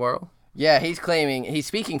whirl." yeah, he's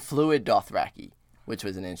speaking fluid Dothraki, which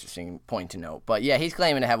was an interesting point to note. But yeah, he's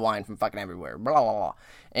claiming to have wine from fucking everywhere. Blah, blah, blah.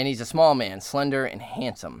 And he's a small man, slender and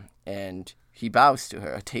handsome. And he bows to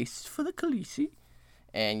her. A taste for the Khaleesi.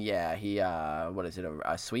 And yeah, he what is it?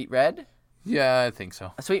 A sweet red? Yeah, I think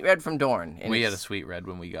so. A sweet red from Dorne. And We had a sweet red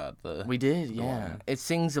when we got the... We did, yeah. It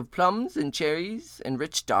sings of plums and cherries and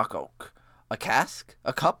rich dark oak. A cask,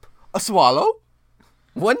 a cup, a swallow.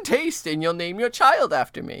 One taste and you'll name your child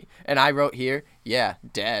after me. And I wrote here, yeah,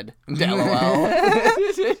 dead. LOL.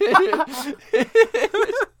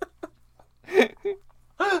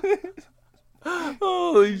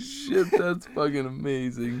 Holy shit, that's fucking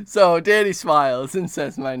amazing. So Dany smiles and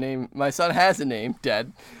says, my son has a name,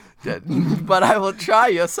 dead. But I will try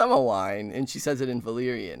your summer wine. And she says it in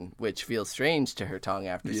Valyrian, which feels strange to her tongue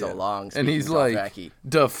after so long. And he's like,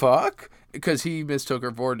 the fuck? Because he mistook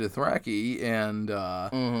her for Dothraki,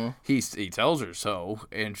 and he tells her so,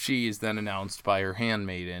 and she is then announced by her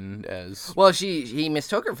handmaiden as... Well, he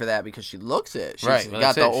mistook her for that because she looks it. She's Right, well,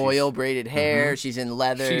 got the that's it. oil braided hair. She's in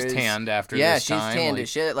leathers. She's tanned after this time. Yeah, she's tanned as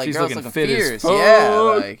shit. Like, she's girl's looking looking fit as fierce. fuck. Yeah,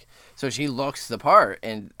 like... So she looks the part,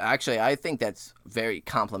 and actually, I think that's very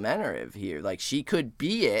complimentary here. Like, she could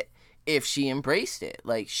be it if she embraced it.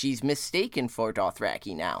 Like, she's mistaken for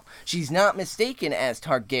Dothraki now. She's not mistaken as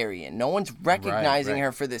Targaryen. No one's recognizing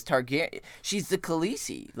her for this Targaryen. She's the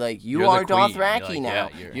Khaleesi. Like, You're are the queen. Dothraki You're like, now.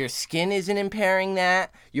 yeah, Your skin isn't impairing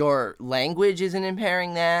that. Your language isn't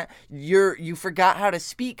impairing that. You forgot how to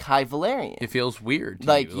speak High Valyrian. It feels weird to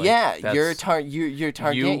Like, you. yeah, that's- you're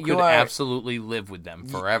Targaryen. You could are, absolutely live with them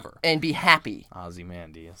forever. and be happy.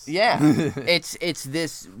 Ozymandias. Yeah, it's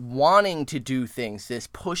this wanting to do things, this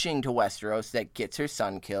pushing to Westeros that gets her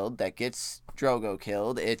son killed, that gets Drogo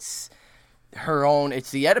killed. It's her own.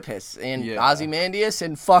 It's the Oedipus and Ozymandias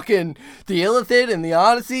and fucking the Illithid and the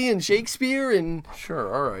Odyssey and Shakespeare and.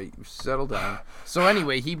 Sure, all right, settle down. So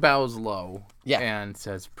anyway, he bows low and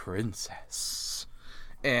says, "Princess,"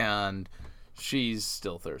 and she's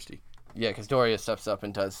still thirsty. Yeah, because Doria steps up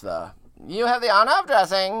and does the. You have the honor of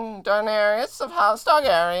dressing Daenerys of House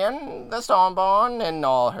Targaryen, the Stormborn, and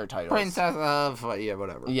all her titles. Princess of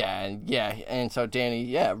whatever. Yeah, and so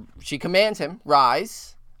Dany, she commands him,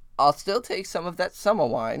 rise. I'll still take some of that summer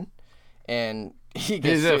wine, and he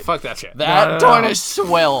gets fuck that shit. that Dornish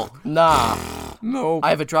swill. Nah, No. I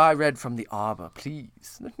have a dry red from the arbor.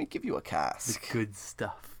 Please let me give you a cask. Good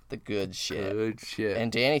stuff. The good shit. Good shit.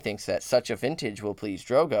 And Dany thinks that such a vintage will please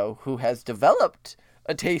Drogo, who has developed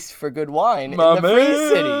a taste for good wine in the free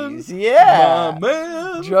cities. Yeah. My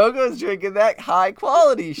man. Drogo's drinking that high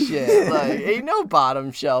quality shit. Like, ain't no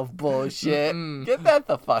bottom shelf bullshit. Get that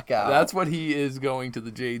the fuck out. That's what he is going to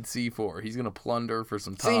the Jade Sea for. He's gonna plunder for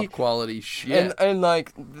some top quality shit. And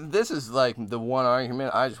like, this is like the one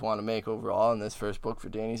argument I just want to make overall in this first book for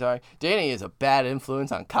Dany's arc. Dany is a bad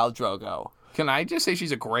influence on Khal Drogo. Can I just say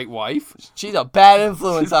she's a great wife? She's a bad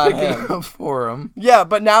influence on Picking him. up for him. Yeah,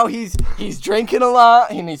 but now he's drinking a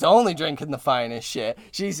lot, and he's only drinking the finest shit.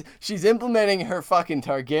 She's implementing her fucking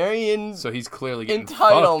Targaryen So he's clearly getting fucked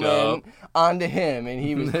up. entitlement onto him, and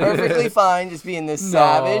he was perfectly fine just being this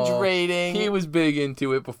savage rating. He was big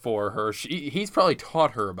into it before her. He's probably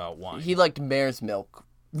taught her about wine. He liked mare's milk.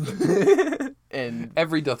 And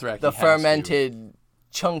Every Dothraki the has fermented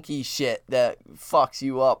chunky shit that fucks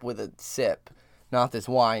you up with a sip, not this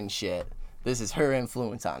wine shit. This is her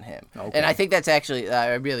influence on him. Okay. And I think that's actually,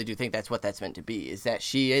 I really do think that's what that's meant to be, is that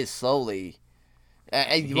she is slowly...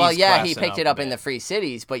 he picked it up in the free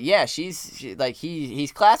cities, but yeah,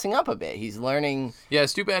 he's classing up a bit. He's learning. Yeah,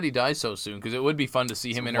 it's too bad he dies so soon because it would be fun to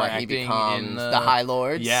see him interacting in the High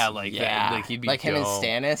Lords. Yeah, that. Like he'd be like him and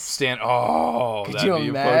Stannis. Could you be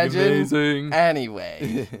imagine? Fucking amazing.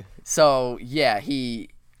 Anyway, so yeah,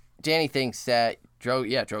 Dany thinks that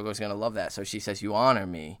Drogo's gonna love that. So she says, "You honor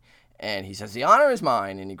me." And he says, the honor is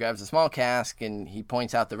mine. And he grabs a small cask and he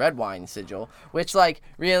points out the red wine sigil. Which, like,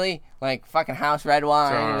 really? Like, fucking house red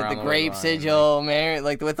wine with the grape sigil, man.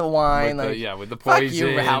 Like, with the wine. With the poison. Fuck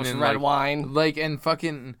you, house red wine. Like, and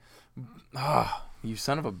fucking... you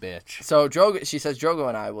son of a bitch. So she says, Drogo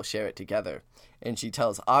and I will share it together. And she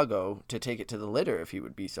tells Aggo to take it to the litter if he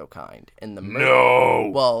would be so kind. And the No!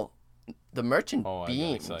 Well... The merchant I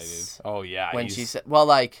beams. got excited. Oh yeah. When she said, well,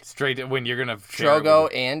 like straight to, when you're gonna share Drogo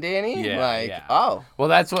and Dany. Yeah. Oh. Well,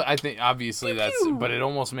 that's what I think. Obviously, but it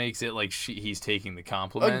almost makes it like he's taking the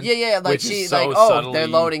compliment. Yeah. Like which she, is so like, subtly, they're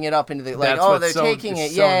loading it up into the, like, they're taking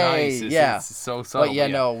it. So Yay. nice. Yeah. It's so subtle. But yeah,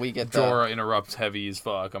 no, we get Jorah interrupts heavy as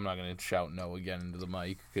fuck. I'm not gonna shout no again into the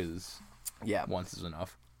mic because once is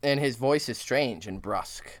enough. And his voice is strange and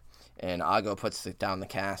brusque. And Aggo puts down the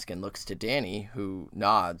cask and looks to Dany, who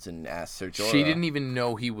nods and asks Ser Jorah. She didn't even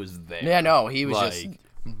know he was there. Yeah, no, he was like, just...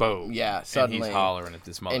 boom. Yeah, suddenly. And he's hollering at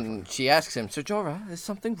this motherfucker. And she asks him, Ser Jorah, is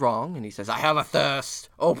something wrong? And he says, I have a thirst.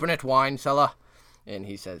 Open it, wine cellar. And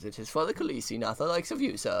he says, it is for the Khaleesi, not the likes of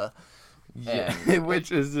you, sir. Yeah,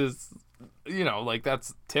 which is just, like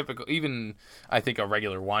that's typical. Even I think a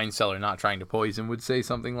regular wine seller not trying to poison would say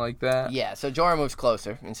something like that. Yeah, so Jorah moves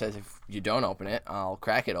closer and says, if you don't open it, I'll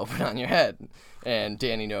crack it open on your head. And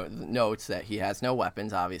Dany notes that he has no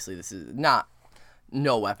weapons. Obviously, this is not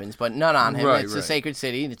no weapons, but none on him. Right, It's a sacred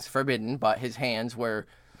city. It's forbidden, but his hands were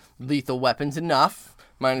lethal weapons enough.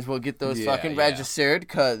 Might as well get those fucking registered,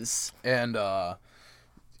 because... And the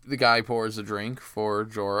guy pours a drink for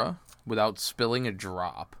Jorah without spilling a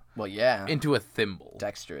drop. Well, yeah. Into a thimble.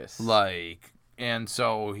 Dexterous. And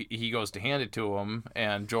so he goes to hand it to him,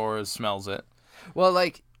 and Jorah smells it. Well,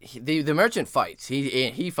 the merchant fights.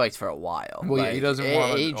 He fights for a while. Well, he doesn't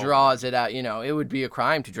want to... He draws it out. It would be a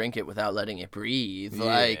crime to drink it without letting it breathe.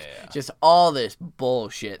 Just all this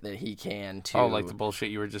bullshit that he can, too. Oh, like the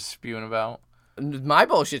bullshit you were just spewing about? My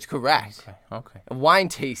bullshit's correct. Okay. Wine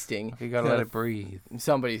tasting. You gotta let it breathe.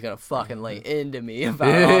 Somebody's gonna fucking lay into me about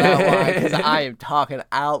all that wine, because I am talking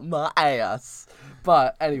out my ass.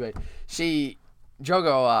 But anyway,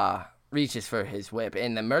 Drogo reaches for his whip,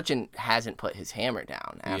 and the merchant hasn't put his hammer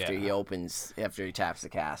down after he taps the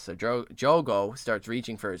cast. So Drogo starts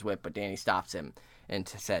reaching for his whip, but Dany stops him and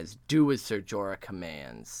says, "Do as Ser Jorah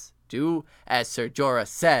commands. Do as Ser Jorah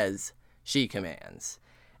says, she commands."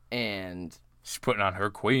 And she's putting on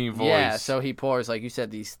her queen voice. Yeah, so he pours, like you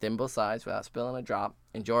said, these thimble size without spilling a drop.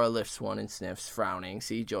 And Jorah lifts one and sniffs, frowning.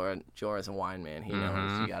 See, Jorah's a wine man. He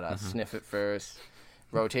knows. You gotta sniff it first,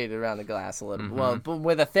 rotate it around the glass a little. Well, but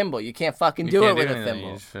with a thimble, you can't fucking do it with a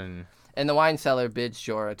thimble. And the wine seller bids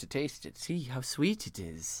Jorah to taste it. See how sweet it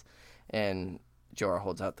is. And Jorah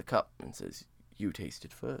holds out the cup and says, "You taste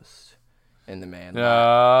it first." And the man...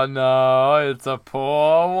 No, it's a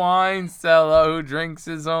poor wine seller who drinks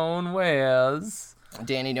his own wares.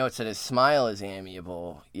 Dany notes that his smile is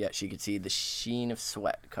amiable, yet she could see the sheen of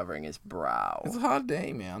sweat covering his brow. It's a hot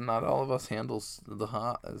day, man. Not all of us handles the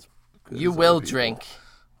hot as good You as will other people. drink,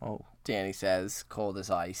 Oh. Dany says, cold as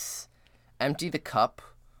ice. Empty the cup,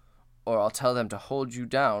 or I'll tell them to hold you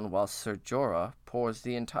down while Ser Jorah pours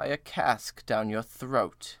the entire cask down your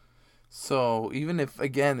throat. So, even if,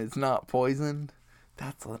 again, it's not poisoned,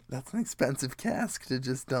 that's an expensive cask to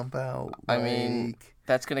just dump out. I mean,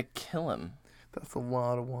 that's going to kill him. That's a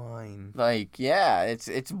lot of wine. It's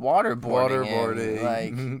waterboarding.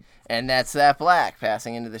 Waterboarding. And that's that black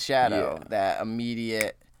passing into the shadow. Yeah. That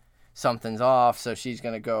immediate something's off, so she's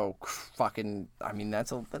going to go fucking... I mean,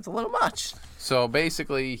 that's a little much. So,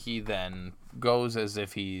 basically, he then goes as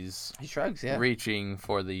if he shrugs, reaching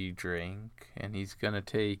for the drink, and he's gonna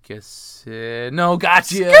take a sip. No,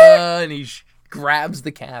 gotcha! And he grabs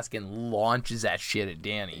the cask and launches that shit at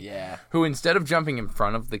Dany. Yeah. Who, instead of jumping in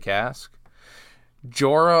front of the cask,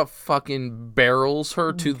 Jorah fucking barrels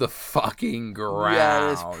her to the fucking ground. Yeah,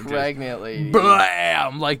 this pregnant lady.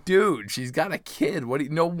 Blam! Like, dude, she's got a kid.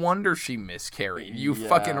 No wonder she miscarried. You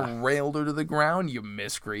fucking railed her to the ground, you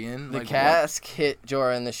miscreant. The cask hit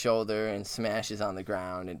Jorah in the shoulder and smashes on the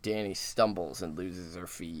ground, and Dany stumbles and loses her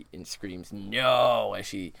feet and screams, "No!" as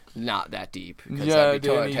she, not that deep, because that'd be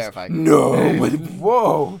totally terrifying. No!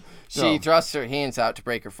 Whoa! She thrusts her hands out to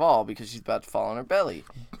break her fall because she's about to fall on her belly.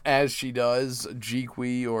 As she does,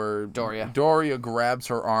 Jiqui or Doria grabs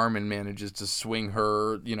her arm and manages to swing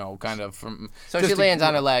her, kind of from... So she lands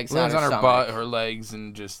on her legs, lands on her stomach. butt, her legs,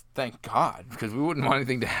 and just, thank God, because we wouldn't want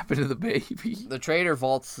anything to happen to the baby. The traitor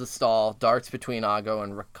vaults the stall, darts between Aggo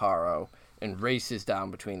and Riccaro, and races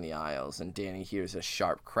down between the aisles, and Dany hears a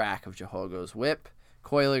sharp crack of Jahogo's whip,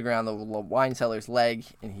 coiling around the wine seller's leg,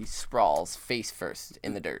 and he sprawls face first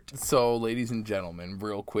in the dirt. So, ladies and gentlemen,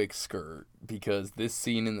 real quick skirt, because this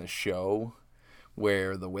scene in the show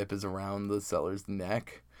where the whip is around the seller's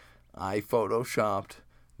neck, I photoshopped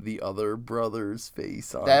the other brother's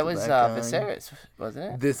face on that was Viserys,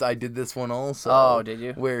 wasn't it? I did this one also. Oh, did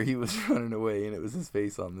you? Where he was running away and it was his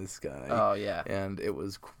face on this guy. Oh, yeah. And it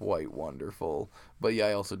was quite wonderful. But yeah,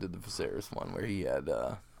 I also did the Viserys one where he had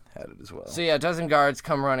it as well. So yeah, a dozen guards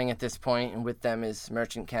come running at this point, and with them is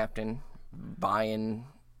Merchant Captain Bayan,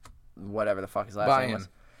 whatever the fuck his last name was.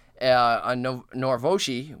 A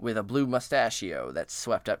Norvoshi with a blue mustachio that's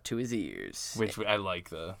swept up to his ears. Which I like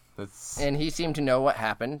And he seemed to know what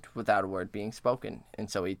happened without a word being spoken. And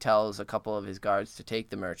so he tells a couple of his guards to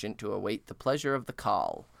take the merchant to await the pleasure of the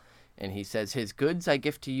call. And he says, "His goods I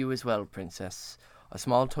gift to you as well, princess. A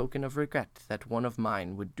small token of regret that one of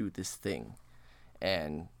mine would do this thing."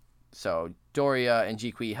 And so Doria and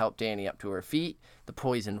Jiqui help Dany up to her feet, the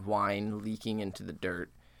poisoned wine leaking into the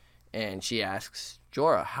dirt. And she asks,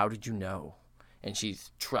 "Jorah, how did you know?" And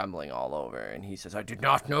she's trembling all over. And he says, "I did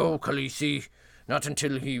not know, Khaleesi, not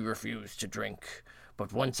until he refused to drink.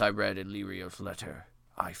 But once I read Illyrio's letter,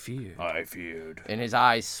 I feared. I feared. And his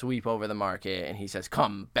eyes sweep over the market, and he says,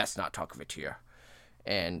 "Come, best not talk of it here."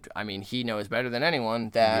 And, I mean, he knows better than anyone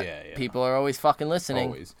that people are always fucking listening.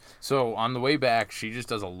 Always. So, on the way back, she just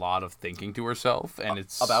does a lot of thinking to herself, and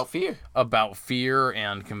it's... About fear. About fear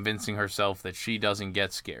and convincing herself that she doesn't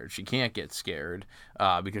get scared. She can't get scared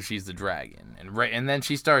because she's the dragon. And then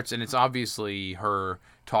she starts, and it's obviously her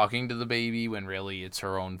talking to the baby when really it's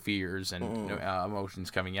her own fears and emotions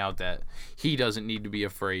coming out that he doesn't need to be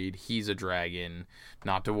afraid. He's a dragon,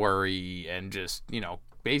 not to worry, and just,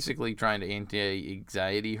 basically trying to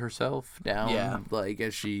anti-anxiety herself down, like,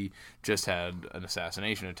 as she just had an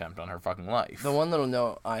assassination attempt on her fucking life. The one little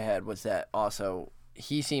note I had was that also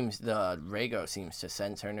Rhaego seems to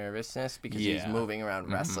sense her nervousness because he's moving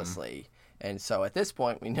around restlessly. And so at this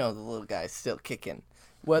point, we know the little guy's still kicking,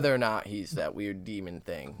 whether or not he's that weird demon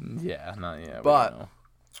thing. Yeah, not yet. But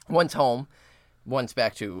once home, once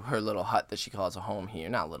back to her little hut that she calls a home here,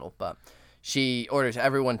 not little, but... She orders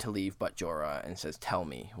everyone to leave but Jorah and says, "Tell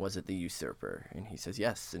me, was it the usurper?" And he says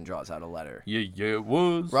yes and draws out a letter. Yeah, it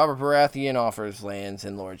was. Robert Baratheon offers lands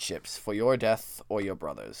and lordships for your death or your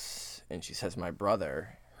brother's. And she says, "My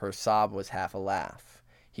brother." Her sob was half a laugh.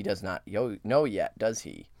 "He does not know yet, does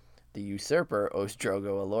he? The usurper owes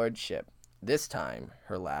Drogo a lordship." This time,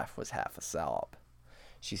 her laugh was half a sob.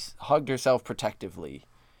 She hugged herself protectively.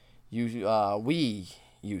 You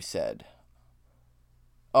said.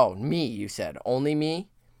 "Oh, me," you said. "Only me?"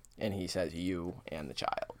 And he says, "You and the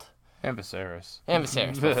child." And Viserys. But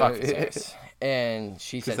fuck Viserys. And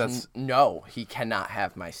she says, "No, he cannot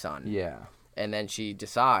have my son." Yeah. And then she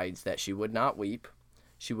decides that she would not weep.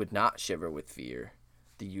 She would not shiver with fear.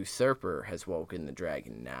 The usurper has woken the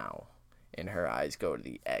dragon now. And her eyes go to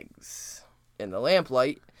the eggs. And the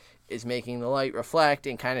lamplight is making the light reflect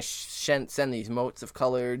and kind of send these motes of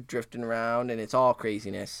color drifting around. And it's all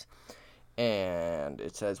craziness. And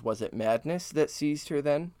it says, "Was it madness that seized her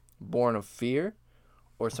then, born of fear,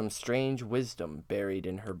 or some strange wisdom buried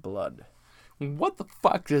in her blood?" What the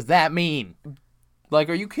fuck does that mean? Like,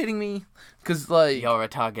 are you kidding me? Because, like... You're a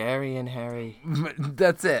Targaryen, Harry.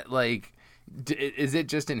 That's it. Like, is it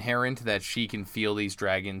just inherent that she can feel these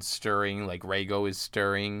dragons stirring, like Rhaego is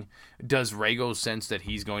stirring? Does Rhaego sense that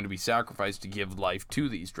he's going to be sacrificed to give life to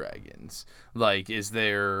these dragons? Like, is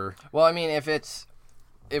there... Well, I mean,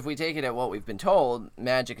 if we take it at what we've been told,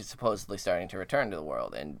 magic is supposedly starting to return to the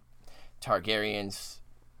world, and Targaryens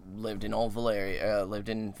lived in old Valyria, lived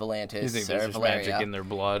in Volantis, You think or there's just Valeria. magic in their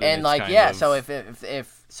blood? And it's like, kind yeah, of... so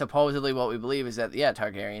if supposedly what we believe is that,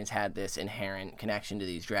 Targaryens had this inherent connection to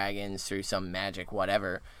these dragons through some magic,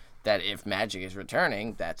 whatever, that if magic is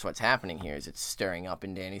returning, that's what's happening here, is it's stirring up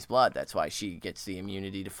in Dany's blood. That's why she gets the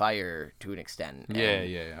immunity to fire to an extent.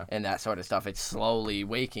 Yeah. And that sort of stuff. It's slowly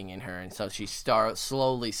waking in her, and so she's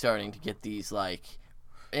slowly starting to get these, like,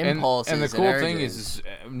 impulses and the cool thing urges. is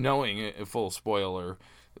knowing, full spoiler,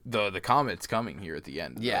 the comet's coming here at the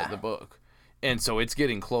end of the book. And so it's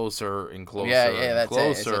getting closer and closer and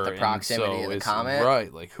closer. Is it the proximity of the comet?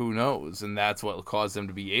 Right, like, who knows? And that's what caused them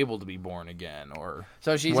to be able to be born again, or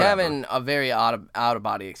So she's whatever. having a very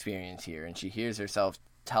out-of-body experience here, and she hears herself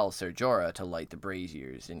tell Ser Jorah to light the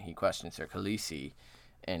braziers, and he questions her, "Khaleesi,"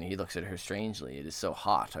 and he looks at her strangely. "It is so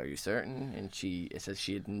hot, are you certain?" And it says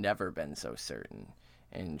she had never been so certain.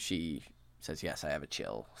 And she says, "Yes, I have a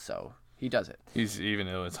chill," so he does it. Even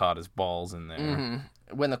though it's hot as balls in there. Mm-hmm.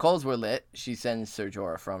 When the coals were lit, she sends Ser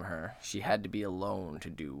Jorah from her. She had to be alone to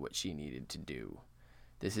do what she needed to do.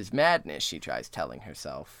 "This is madness," she tries telling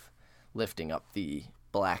herself, lifting up the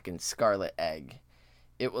black and scarlet egg.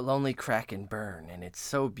 "It will only crack and burn, and it's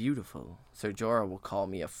so beautiful. Ser Jorah will call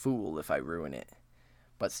me a fool if I ruin it."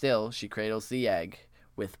 But still, she cradles the egg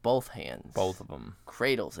with both hands. Both of them.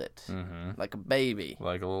 Cradles it like a baby.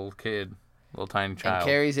 Like a little kid. Little tiny child. And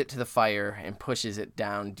carries it to the fire and pushes it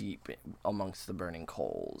down deep amongst the burning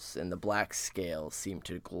coals. And the black scales seem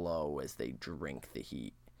to glow as they drink the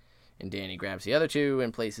heat. And Dany grabs the other two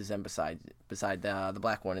and places them beside the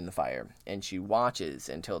black one in the fire. And she watches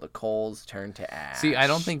until the coals turn to ash. See, I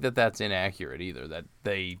don't think that that's inaccurate either, that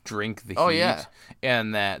they drink the heat. Oh, yeah.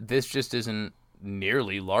 And that this just isn't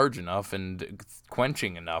nearly large enough and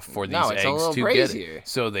quenching enough for these it's a eggs little to brazier. get it.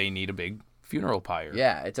 So they need a big funeral pyre.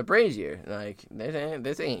 Yeah, it's a brazier. Like,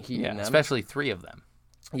 this ain't heating them. Especially 3 of them.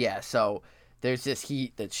 Yeah, so there's this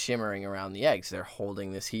heat that's shimmering around the eggs. They're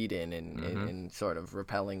holding this heat in and sort of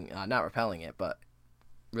not repelling it, but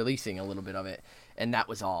releasing a little bit of it. And that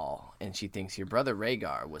was all. And she thinks your brother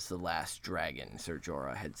Rhaegar was the last dragon, Ser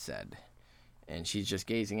Jorah had said. And she's just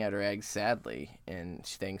gazing at her eggs sadly, and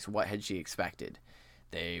she thinks, what had she expected?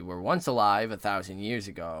 They were once alive 1,000 years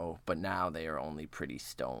ago, but now they are only pretty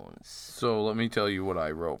stones. So let me tell you what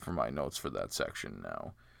I wrote for my notes for that section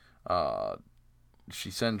now.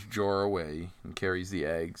 She sends Jorah away and carries the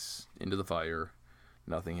eggs into the fire.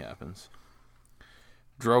 Nothing happens.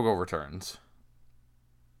 Drogo returns.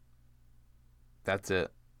 That's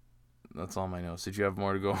it. That's all my notes. Did you have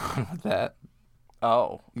more to go on with that?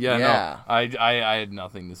 Oh, Yeah, yeah. no. I had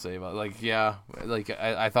nothing to say about it.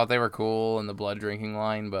 I thought they were cool in the blood drinking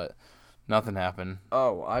line, but nothing happened.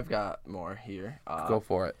 Oh, I've got more here. Go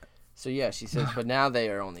for it. So yeah, she says, but now they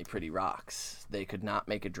are only pretty rocks. They could not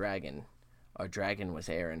make a dragon. Our dragon was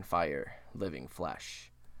air and fire, living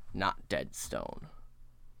flesh, not dead stone.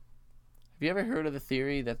 Have you ever heard of the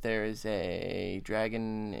theory that there is a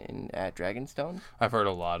dragon at Dragonstone? I've heard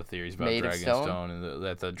a lot of theories about Made of Dragonstone, stone? and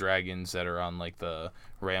that the dragons that are on like the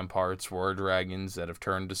ramparts were dragons that have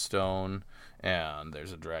turned to stone, and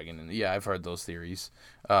there's a dragon. Yeah, I've heard those theories.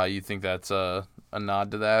 You think that's a nod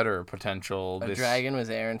to that, or a potential? A dragon was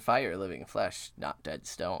air and fire, living flesh, not dead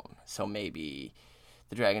stone. So maybe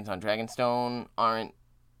the dragons on Dragonstone aren't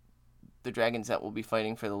the dragons that will be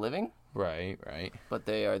fighting for the living? Right. But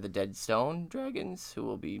they are the dead stone dragons who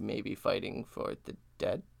will be maybe fighting for the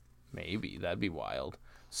dead. Maybe that'd be wild.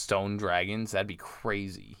 Stone dragons, that'd be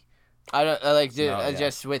crazy.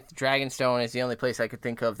 Just with Dragonstone is the only place I could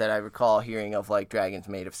think of that I recall hearing of like dragons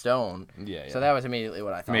made of stone. Yeah. So that was immediately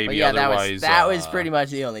what I thought. Maybe but yeah, otherwise, that was pretty much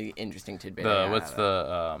the only interesting tidbit.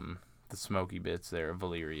 The smoky bits there,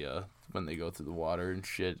 Valyria, when they go through the water and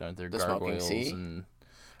shit? Aren't there gargoyles and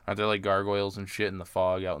aren't there like gargoyles and shit in the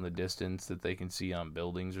fog out in the distance that they can see on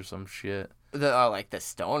buildings or some shit? Like the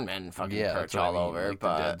stone men fucking perch all over, like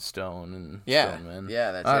but the dead stone and stone men.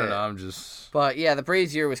 Yeah, that's I don't know. I'm just. But yeah, the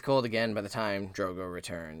brazier was cold again by the time Drogo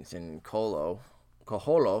returns, and Koholo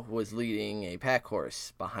was leading a pack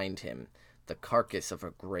horse behind him, the carcass of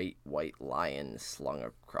a great white lion slung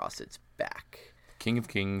across its back. King of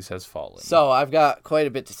Kings has fallen. So I've got quite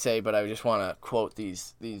a bit to say, but I just want to quote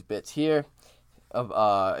these bits here.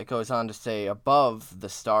 It goes on to say, above the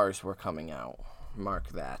stars were coming out. Mark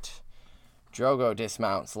that. Drogo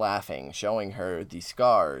dismounts laughing, showing her the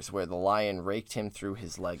scars where the lion raked him through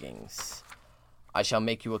his leggings. I shall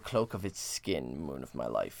make you a cloak of its skin, moon of my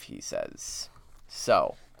life, he says.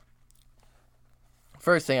 So,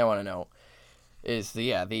 first thing I want to note is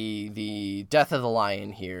the death of the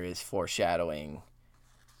lion here is foreshadowing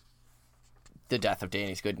the death of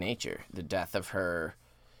Dany's good nature, the death of her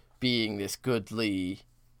being this goodly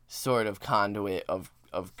sort of conduit of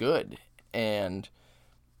good. And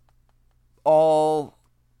all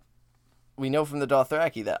we know from the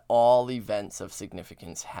Dothraki that all events of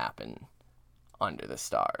significance happen under the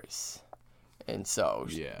stars. And so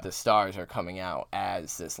the stars are coming out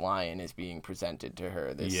as this lion is being presented to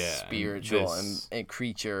her, this spiritual and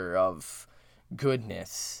creature of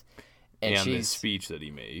goodness. And this speech that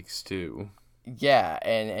he makes, too. Yeah,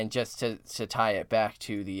 and just to tie it back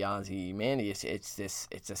to the Ozymandias,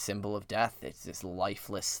 it's a symbol of death. It's this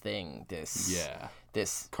lifeless thing, this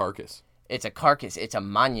carcass. It's a carcass. It's a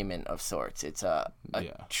monument of sorts. It's a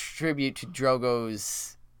tribute to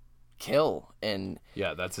Drogo's kill, and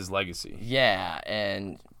that's his legacy.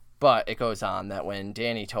 But it goes on that when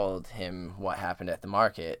Dany told him what happened at the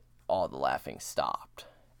market, all the laughing stopped,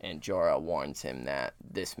 and Jorah warns him that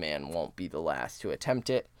this man won't be the last to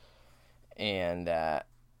attempt it, and that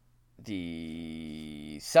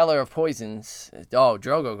the seller of poisons.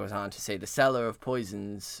 Drogo goes on to say the seller of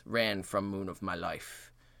poisons ran from Moon of my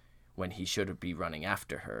life, when he should be running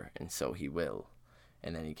after her, and so he will.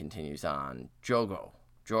 And then he continues on, Drogo,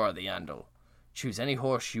 Jorah the Andal, choose any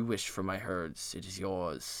horse you wish for my herds, it is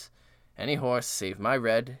yours. Any horse save my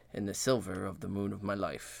red and the silver of the moon of my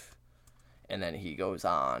life. And then he goes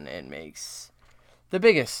on and makes the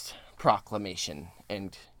biggest proclamation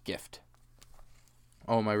and gift.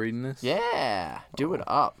 Oh, am I reading this? Yeah, do it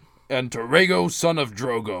up. And to Rhaego, son of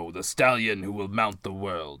Drogo, the stallion who will mount the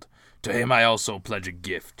world, to him I also pledge a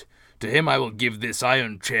gift. To him I will give this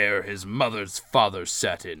iron chair his mother's father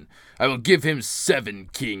sat in. I will give him 7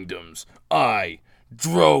 kingdoms. I,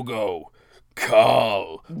 Drogo,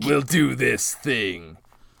 Khal, will do this thing.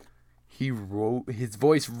 His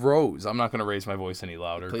voice rose. I'm not going to raise my voice any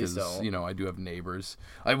louder Please because, don't. I do have neighbors.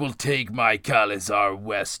 I will take my Khalizar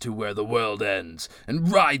west to where the world ends,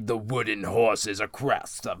 and ride the wooden horses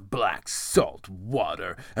across the black salt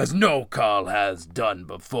water, as no Khal has done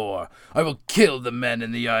before. I will kill the men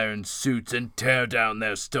in the iron suits and tear down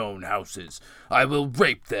their stone houses. I will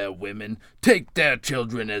rape their women, take their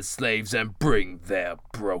children as slaves, and bring their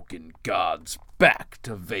broken gods back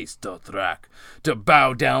to Vaes Dothrak, to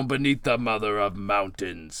bow down beneath the mother of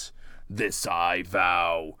mountains. This I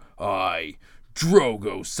vow, I,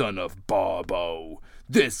 Drogo, son of Barbo.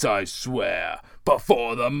 This I swear,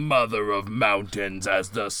 before the mother of mountains, as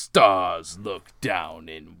the stars look down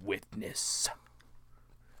in witness.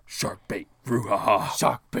 Shark bait, ruha.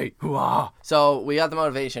 Shark bait, hoo-ah. So we got the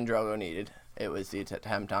motivation Drogo needed. It was the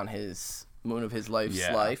attempt on his moon of his life's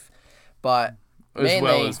life. But mainly, as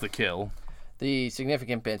well as the kill. The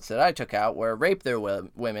significant bits that I took out were rape their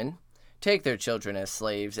women, take their children as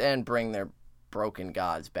slaves, and bring their broken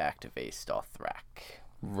gods back to Vaes Dothrak.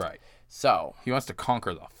 Right. So he wants to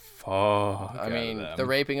conquer the fuck. I mean, the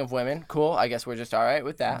raping of women, cool. I guess we're just all right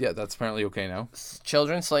with that. Yeah, that's apparently okay now.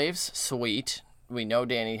 Children slaves, sweet. We know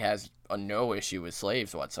Dany has no issue with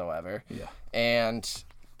slaves whatsoever. Yeah. And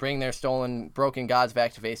bring their stolen, broken gods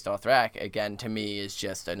back to Vaes Dothrak, again, to me, is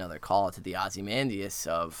just another call to the Ozymandias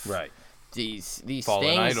of these fallen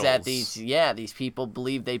things idols. that these people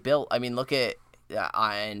believe they built. I mean, look at,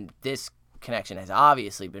 and this connection has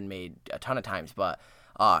obviously been made a ton of times, but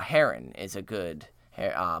Heron is a good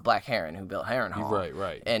Black Heron who built Harrenhal.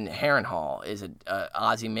 Right. And Harrenhal is a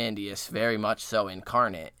Ozymandias very much so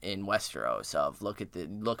incarnate in Westeros of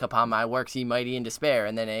look upon my works, ye mighty in despair,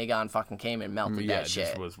 and then Aegon fucking came and melted that shit.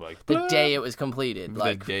 Just was like, the day it was completed.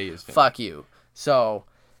 Like, the day is finished. Fuck you. So,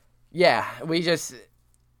 yeah, we just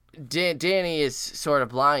Dany is sort of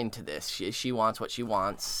blind to this. She wants what she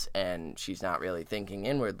wants, and she's not really thinking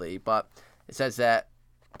inwardly. But it says that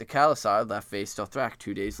the Khalasar left Vaes Dothrak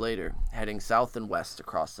 2 days later, heading south and west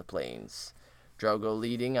across the plains. Drogo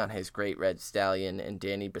leading on his great red stallion, and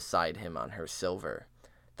Dany beside him on her silver.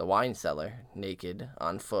 The wine seller, naked,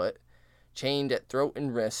 on foot, chained at throat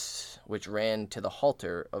and wrists, which ran to the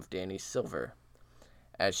halter of Dany's silver.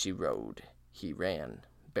 As she rode, he ran,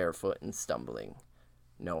 barefoot and stumbling.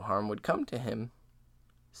 No harm would come to him,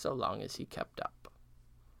 so long as he kept up.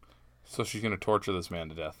 So she's going to torture this man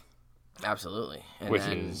to death. Absolutely. And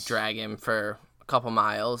then drag him for a couple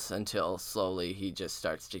miles until slowly he just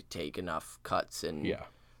starts to take enough cuts and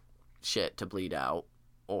shit to bleed out,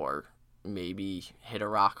 or maybe hit a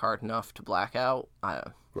rock hard enough to black out. I don't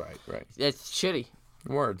know. Right. It's shitty.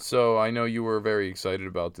 Word. So I know you were very excited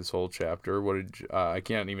about this whole chapter. What did I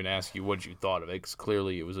can't even ask you what you thought of it, because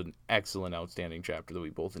clearly it was an excellent, outstanding chapter that we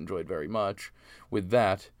both enjoyed very much. With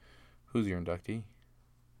that, who's your inductee?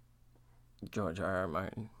 George R.R.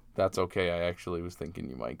 Martin. That's okay. I actually was thinking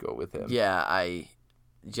you might go with him. Yeah,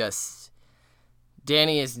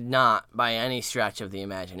 Dany is not by any stretch of the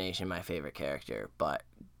imagination my favorite character, but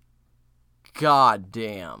god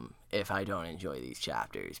damn if I don't enjoy these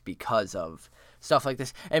chapters because of stuff like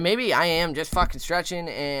this. And maybe I am just fucking stretching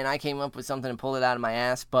and I came up with something and pulled it out of my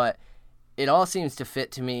ass, but it all seems to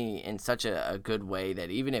fit to me in such a good way that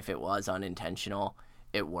even if it was unintentional,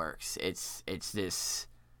 it works. It's this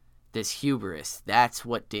hubris. That's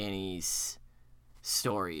what Dany's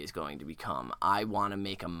story is going to become. I want to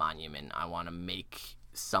make a monument. I want to make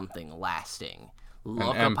something lasting.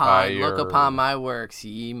 Look upon my works,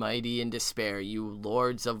 ye mighty in despair, you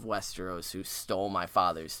lords of Westeros who stole my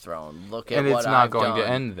father's throne. Look at what I've done. And it's not going to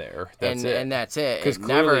end there. And that's it. It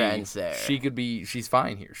never ends there. She's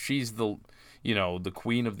fine here. She's the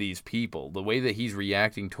queen of these people. The way that he's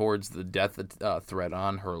reacting towards the death threat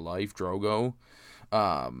on her life, Drogo,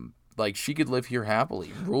 like, she could live here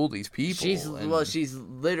happily, rule these people. She's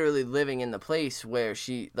literally living in the place where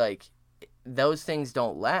those things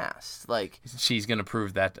don't last. Like, she's gonna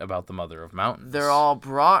prove that about the Mother of Mountains. They're all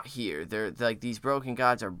brought here. They're like, these broken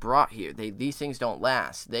gods are brought here. These things don't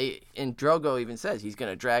last. And Drogo even says he's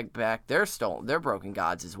gonna drag back their broken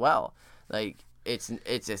gods as well. Like, it's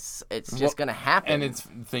just gonna happen. And it's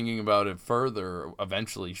thinking about it further.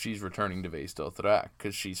 Eventually, she's returning to Vaes Dothrak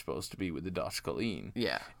because she's supposed to be with the Dosh Khaleen.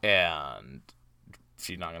 Yeah, and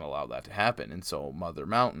she's not gonna allow that to happen. And so, Mother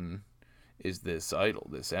Mountain is this idol,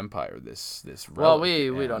 this empire, this relic. Well,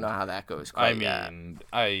 we don't know how that goes quite yet.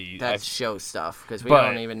 That's show stuff, because we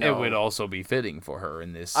don't even know. It would also be fitting for her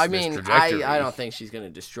in this trajectory. I don't think she's going to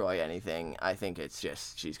destroy anything. I think it's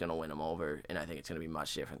just she's going to win them over, and I think it's going to be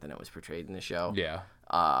much different than it was portrayed in the show. Yeah.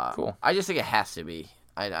 Cool. I just think it has to be.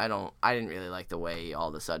 I didn't really like the way all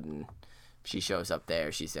of a sudden she shows up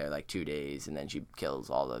there. She's there like 2 days, and then she kills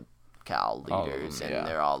all the Cal leaders, and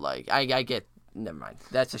they're all like, I get. Never mind.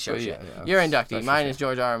 That's a show shit. Yeah, your inductee. Mine is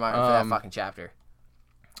George R.R. Martin for that fucking chapter.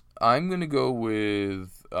 I'm going to go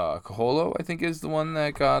with Kaholo, I think, is the one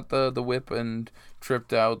that got the whip and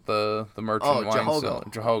tripped out the merchant wine seller.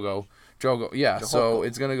 Jogo. Yeah, so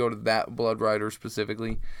it's going to go to that Blood Rider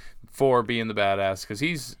specifically for being the badass, because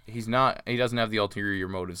he doesn't have the ulterior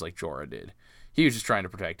motives like Jorah did. He was just trying to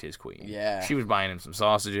protect his queen. Yeah. She was buying him some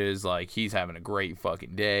sausages. Like, he's having a great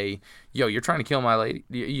fucking day. Yo, you're trying to kill my lady?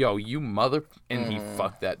 Yo, you mother... And he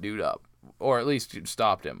fucked that dude up. Or at least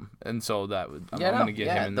stopped him. And so that was... I'm going to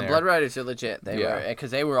get him in the there. Blood Riders are legit. They were...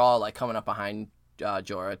 Because they were all, like, coming up behind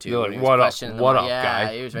Jorah, too. They're like, what up,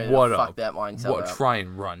 guy? He was ready what to up? fuck that mindset up. Try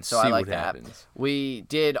and run. So see I like what that. happens. We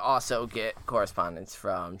did also get correspondence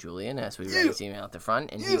from Julian, as we read his email at the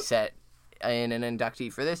front, and he said, in an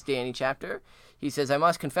inductee for this Dany chapter, he says, I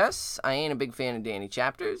must confess, I ain't a big fan of Dany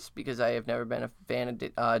chapters, because I have never been a fan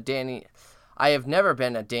of Dany. I have never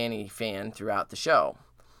been a Dany fan throughout the show.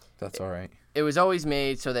 That's all right. It was always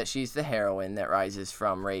made so that she's the heroine that rises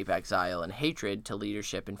from rape, exile, and hatred to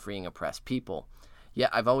leadership and freeing oppressed people. Yet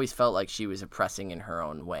I've always felt like she was oppressing in her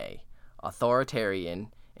own way.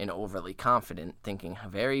 Authoritarian and overly confident, thinking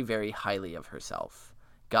very, very highly of herself.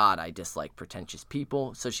 God, I dislike pretentious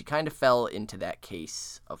people, so she kind of fell into that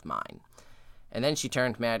case of mine. And then she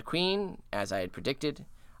turned Mad Queen, as I had predicted.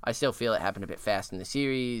 I still feel it happened a bit fast in the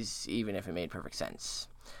series, even if it made perfect sense.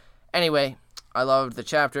 Anyway, I loved the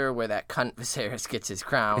chapter where that cunt Viserys gets his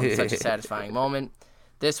crown. Such a satisfying moment.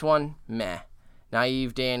 This one, meh.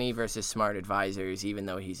 Naive Dany versus smart advisors, even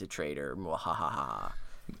though he's a traitor. Mwahaha.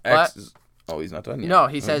 He's not done yet. No,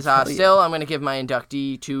 he says, still, I'm going to give my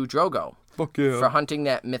inductee to Drogo. Fuck yeah. For hunting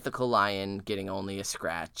that mythical lion, getting only a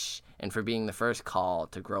scratch, and for being the first call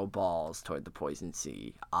to grow balls toward the poison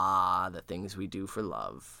sea. Ah, the things we do for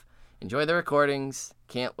love. Enjoy the recordings.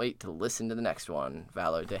 Can't wait to listen to the next one.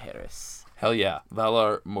 Valar Dohaeris. Hell yeah.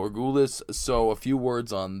 Valar Morghulis. So a few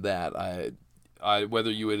words on that. I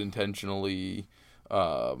whether you had intentionally...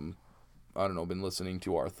 I don't know, been listening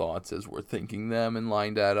to our thoughts as we're thinking them and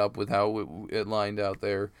lined that up with how it lined out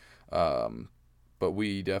there. But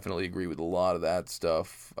we definitely agree with a lot of that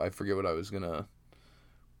stuff. I forget what I was the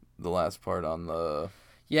last part on the...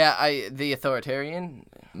 Yeah, the authoritarian?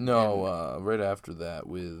 No, right after that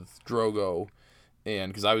with Drogo. And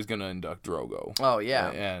because I was going to induct Drogo. Oh,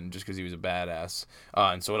 yeah. And just because he was a badass.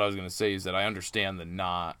 And so what I was going to say is that I understand the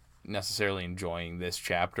not necessarily enjoying this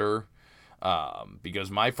chapter. Because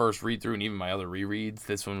my first read through and even my other rereads,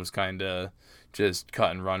 this one was kind of just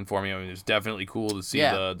cut and run for me. I mean, it was definitely cool to see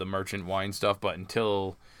the merchant wine stuff, but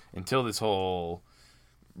until this whole,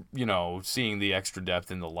 seeing the extra depth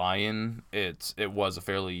in the lion, it was a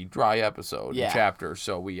fairly dry episode, chapter.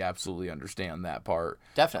 So we absolutely understand that part.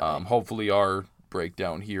 Definitely. Hopefully our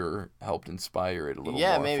breakdown here helped inspire it a little more for you.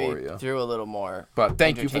 Yeah, maybe threw a little more. But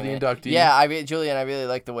thank you for the inductee. Yeah, Julian, I really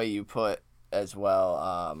like the way you put as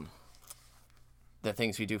well. The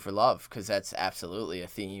things we do for love, because that's absolutely a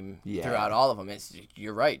theme throughout all of them.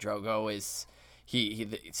 You're right. Drogo is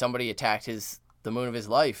somebody attacked the moon of his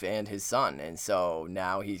life and his son, and so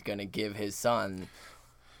now he's gonna give his son.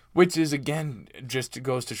 Which is again just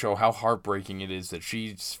goes to show how heartbreaking it is that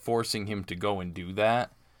she's forcing him to go and do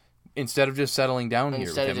that instead of just settling down here with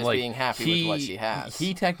him. Instead of just being happy with what she has.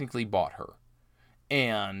 He technically bought her,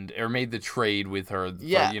 or made the trade with her.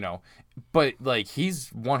 But, he's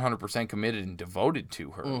 100% committed and devoted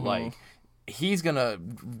to her. Mm-hmm. He's going to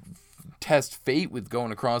test fate with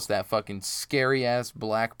going across that fucking scary-ass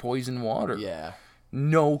black poison water. Yeah.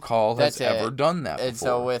 No call has ever done that before. And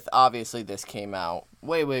so obviously this came out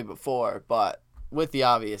way, way before, but with the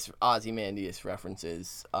obvious Ozymandias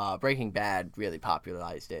references, Breaking Bad really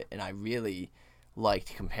popularized it, and I really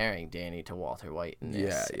liked comparing Dany to Walter White in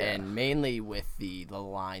this. Yeah. And mainly with the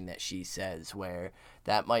line that she says where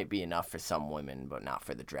that might be enough for some women, but not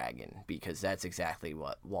for the dragon, because that's exactly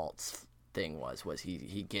what Walt's thing was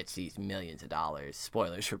he gets these millions of dollars.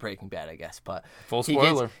 Spoilers for Breaking Bad, I guess, but full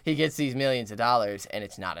spoiler. He gets these millions of dollars, and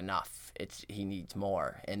it's not enough. He needs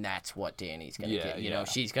more, and that's what Dany's gonna get. You know,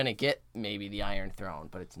 she's gonna get maybe the Iron Throne,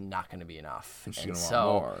 but it's not gonna be enough. She's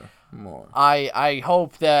gonna want more. I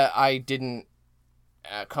hope that I didn't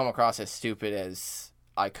come across as stupid as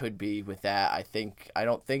I could be with that. I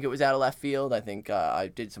don't think it was out of left field. I think I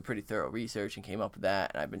did some pretty thorough research and came up with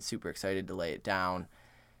that, and I've been super excited to lay it down.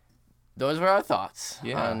 Those were our thoughts.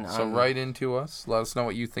 Yeah. So write into us. Let us know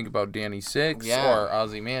what you think about Dany 6 or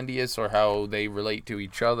Ozymandias, or how they relate to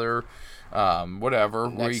each other. Whatever.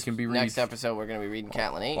 Where you can be next episode, we're going to be reading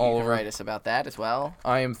Catelyn 8. You can write us about that as well.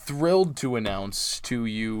 I am thrilled to announce to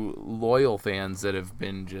you loyal fans that have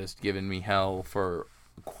been just giving me hell for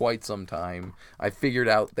quite some time. I figured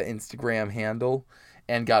out the Instagram handle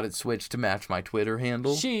and got it switched to match my Twitter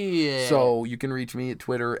handle. Shit. So you can reach me at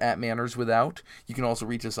Twitter @MannersWithout. You can also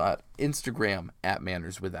reach us on Instagram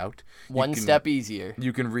 @MannersWithout. One step easier.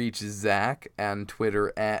 You can reach Zach on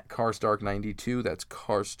Twitter @Carstark92. That's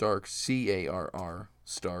Carstark, CARR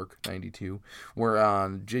Stark92. We're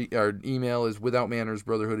on our email is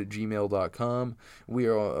withoutmannersbrotherhood@gmail.com. We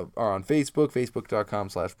are on Facebook,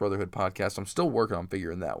 facebook.com/brotherhoodpodcast. I'm still working on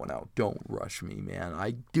figuring that one out. Don't rush me, man.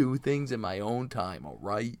 I do things in my own time, all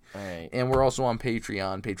right? All right. And we're also on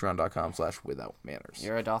Patreon, patreon.com/withoutmanners.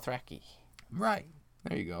 You're a Dothraki. Right.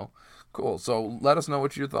 There you go. Cool. So let us know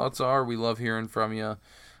what your thoughts are. We love hearing from you.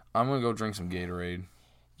 I'm going to go drink some Gatorade.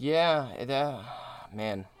 Yeah,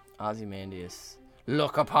 man, Ozymandias.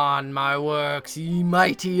 Look upon my works, ye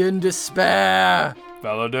mighty in despair.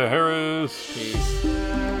 Valada Harris. Peace.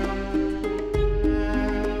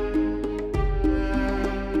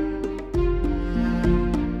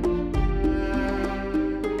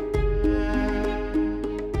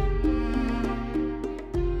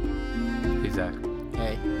 Hey, Zach.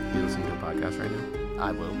 Hey, You listening to a podcast right now?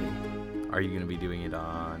 I will be. Are you going to be doing it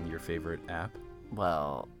on your favorite app?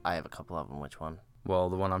 Well, I have a couple of them. Which one? Well,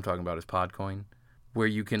 the one I'm talking about is Podcoin, where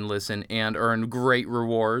you can listen and earn great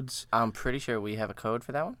rewards. I'm pretty sure we have a code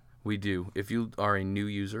for that one. We do. If you are a new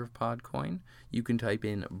user of Podcoin, you can type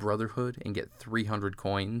in Brotherhood and get 300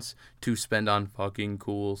 coins to spend on fucking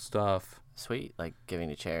cool stuff. Sweet, like giving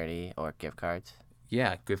to charity or gift cards.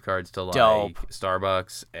 Yeah, gift cards to like Dope.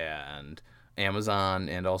 Starbucks and Amazon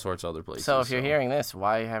and all sorts of other places. So if you're hearing this,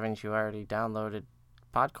 why haven't you already downloaded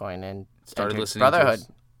Podcoin and started entered listening Brotherhood to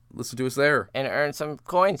us, listen to us there. and earn some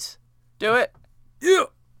coins? Do it. Yeah.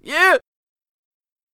 Yeah.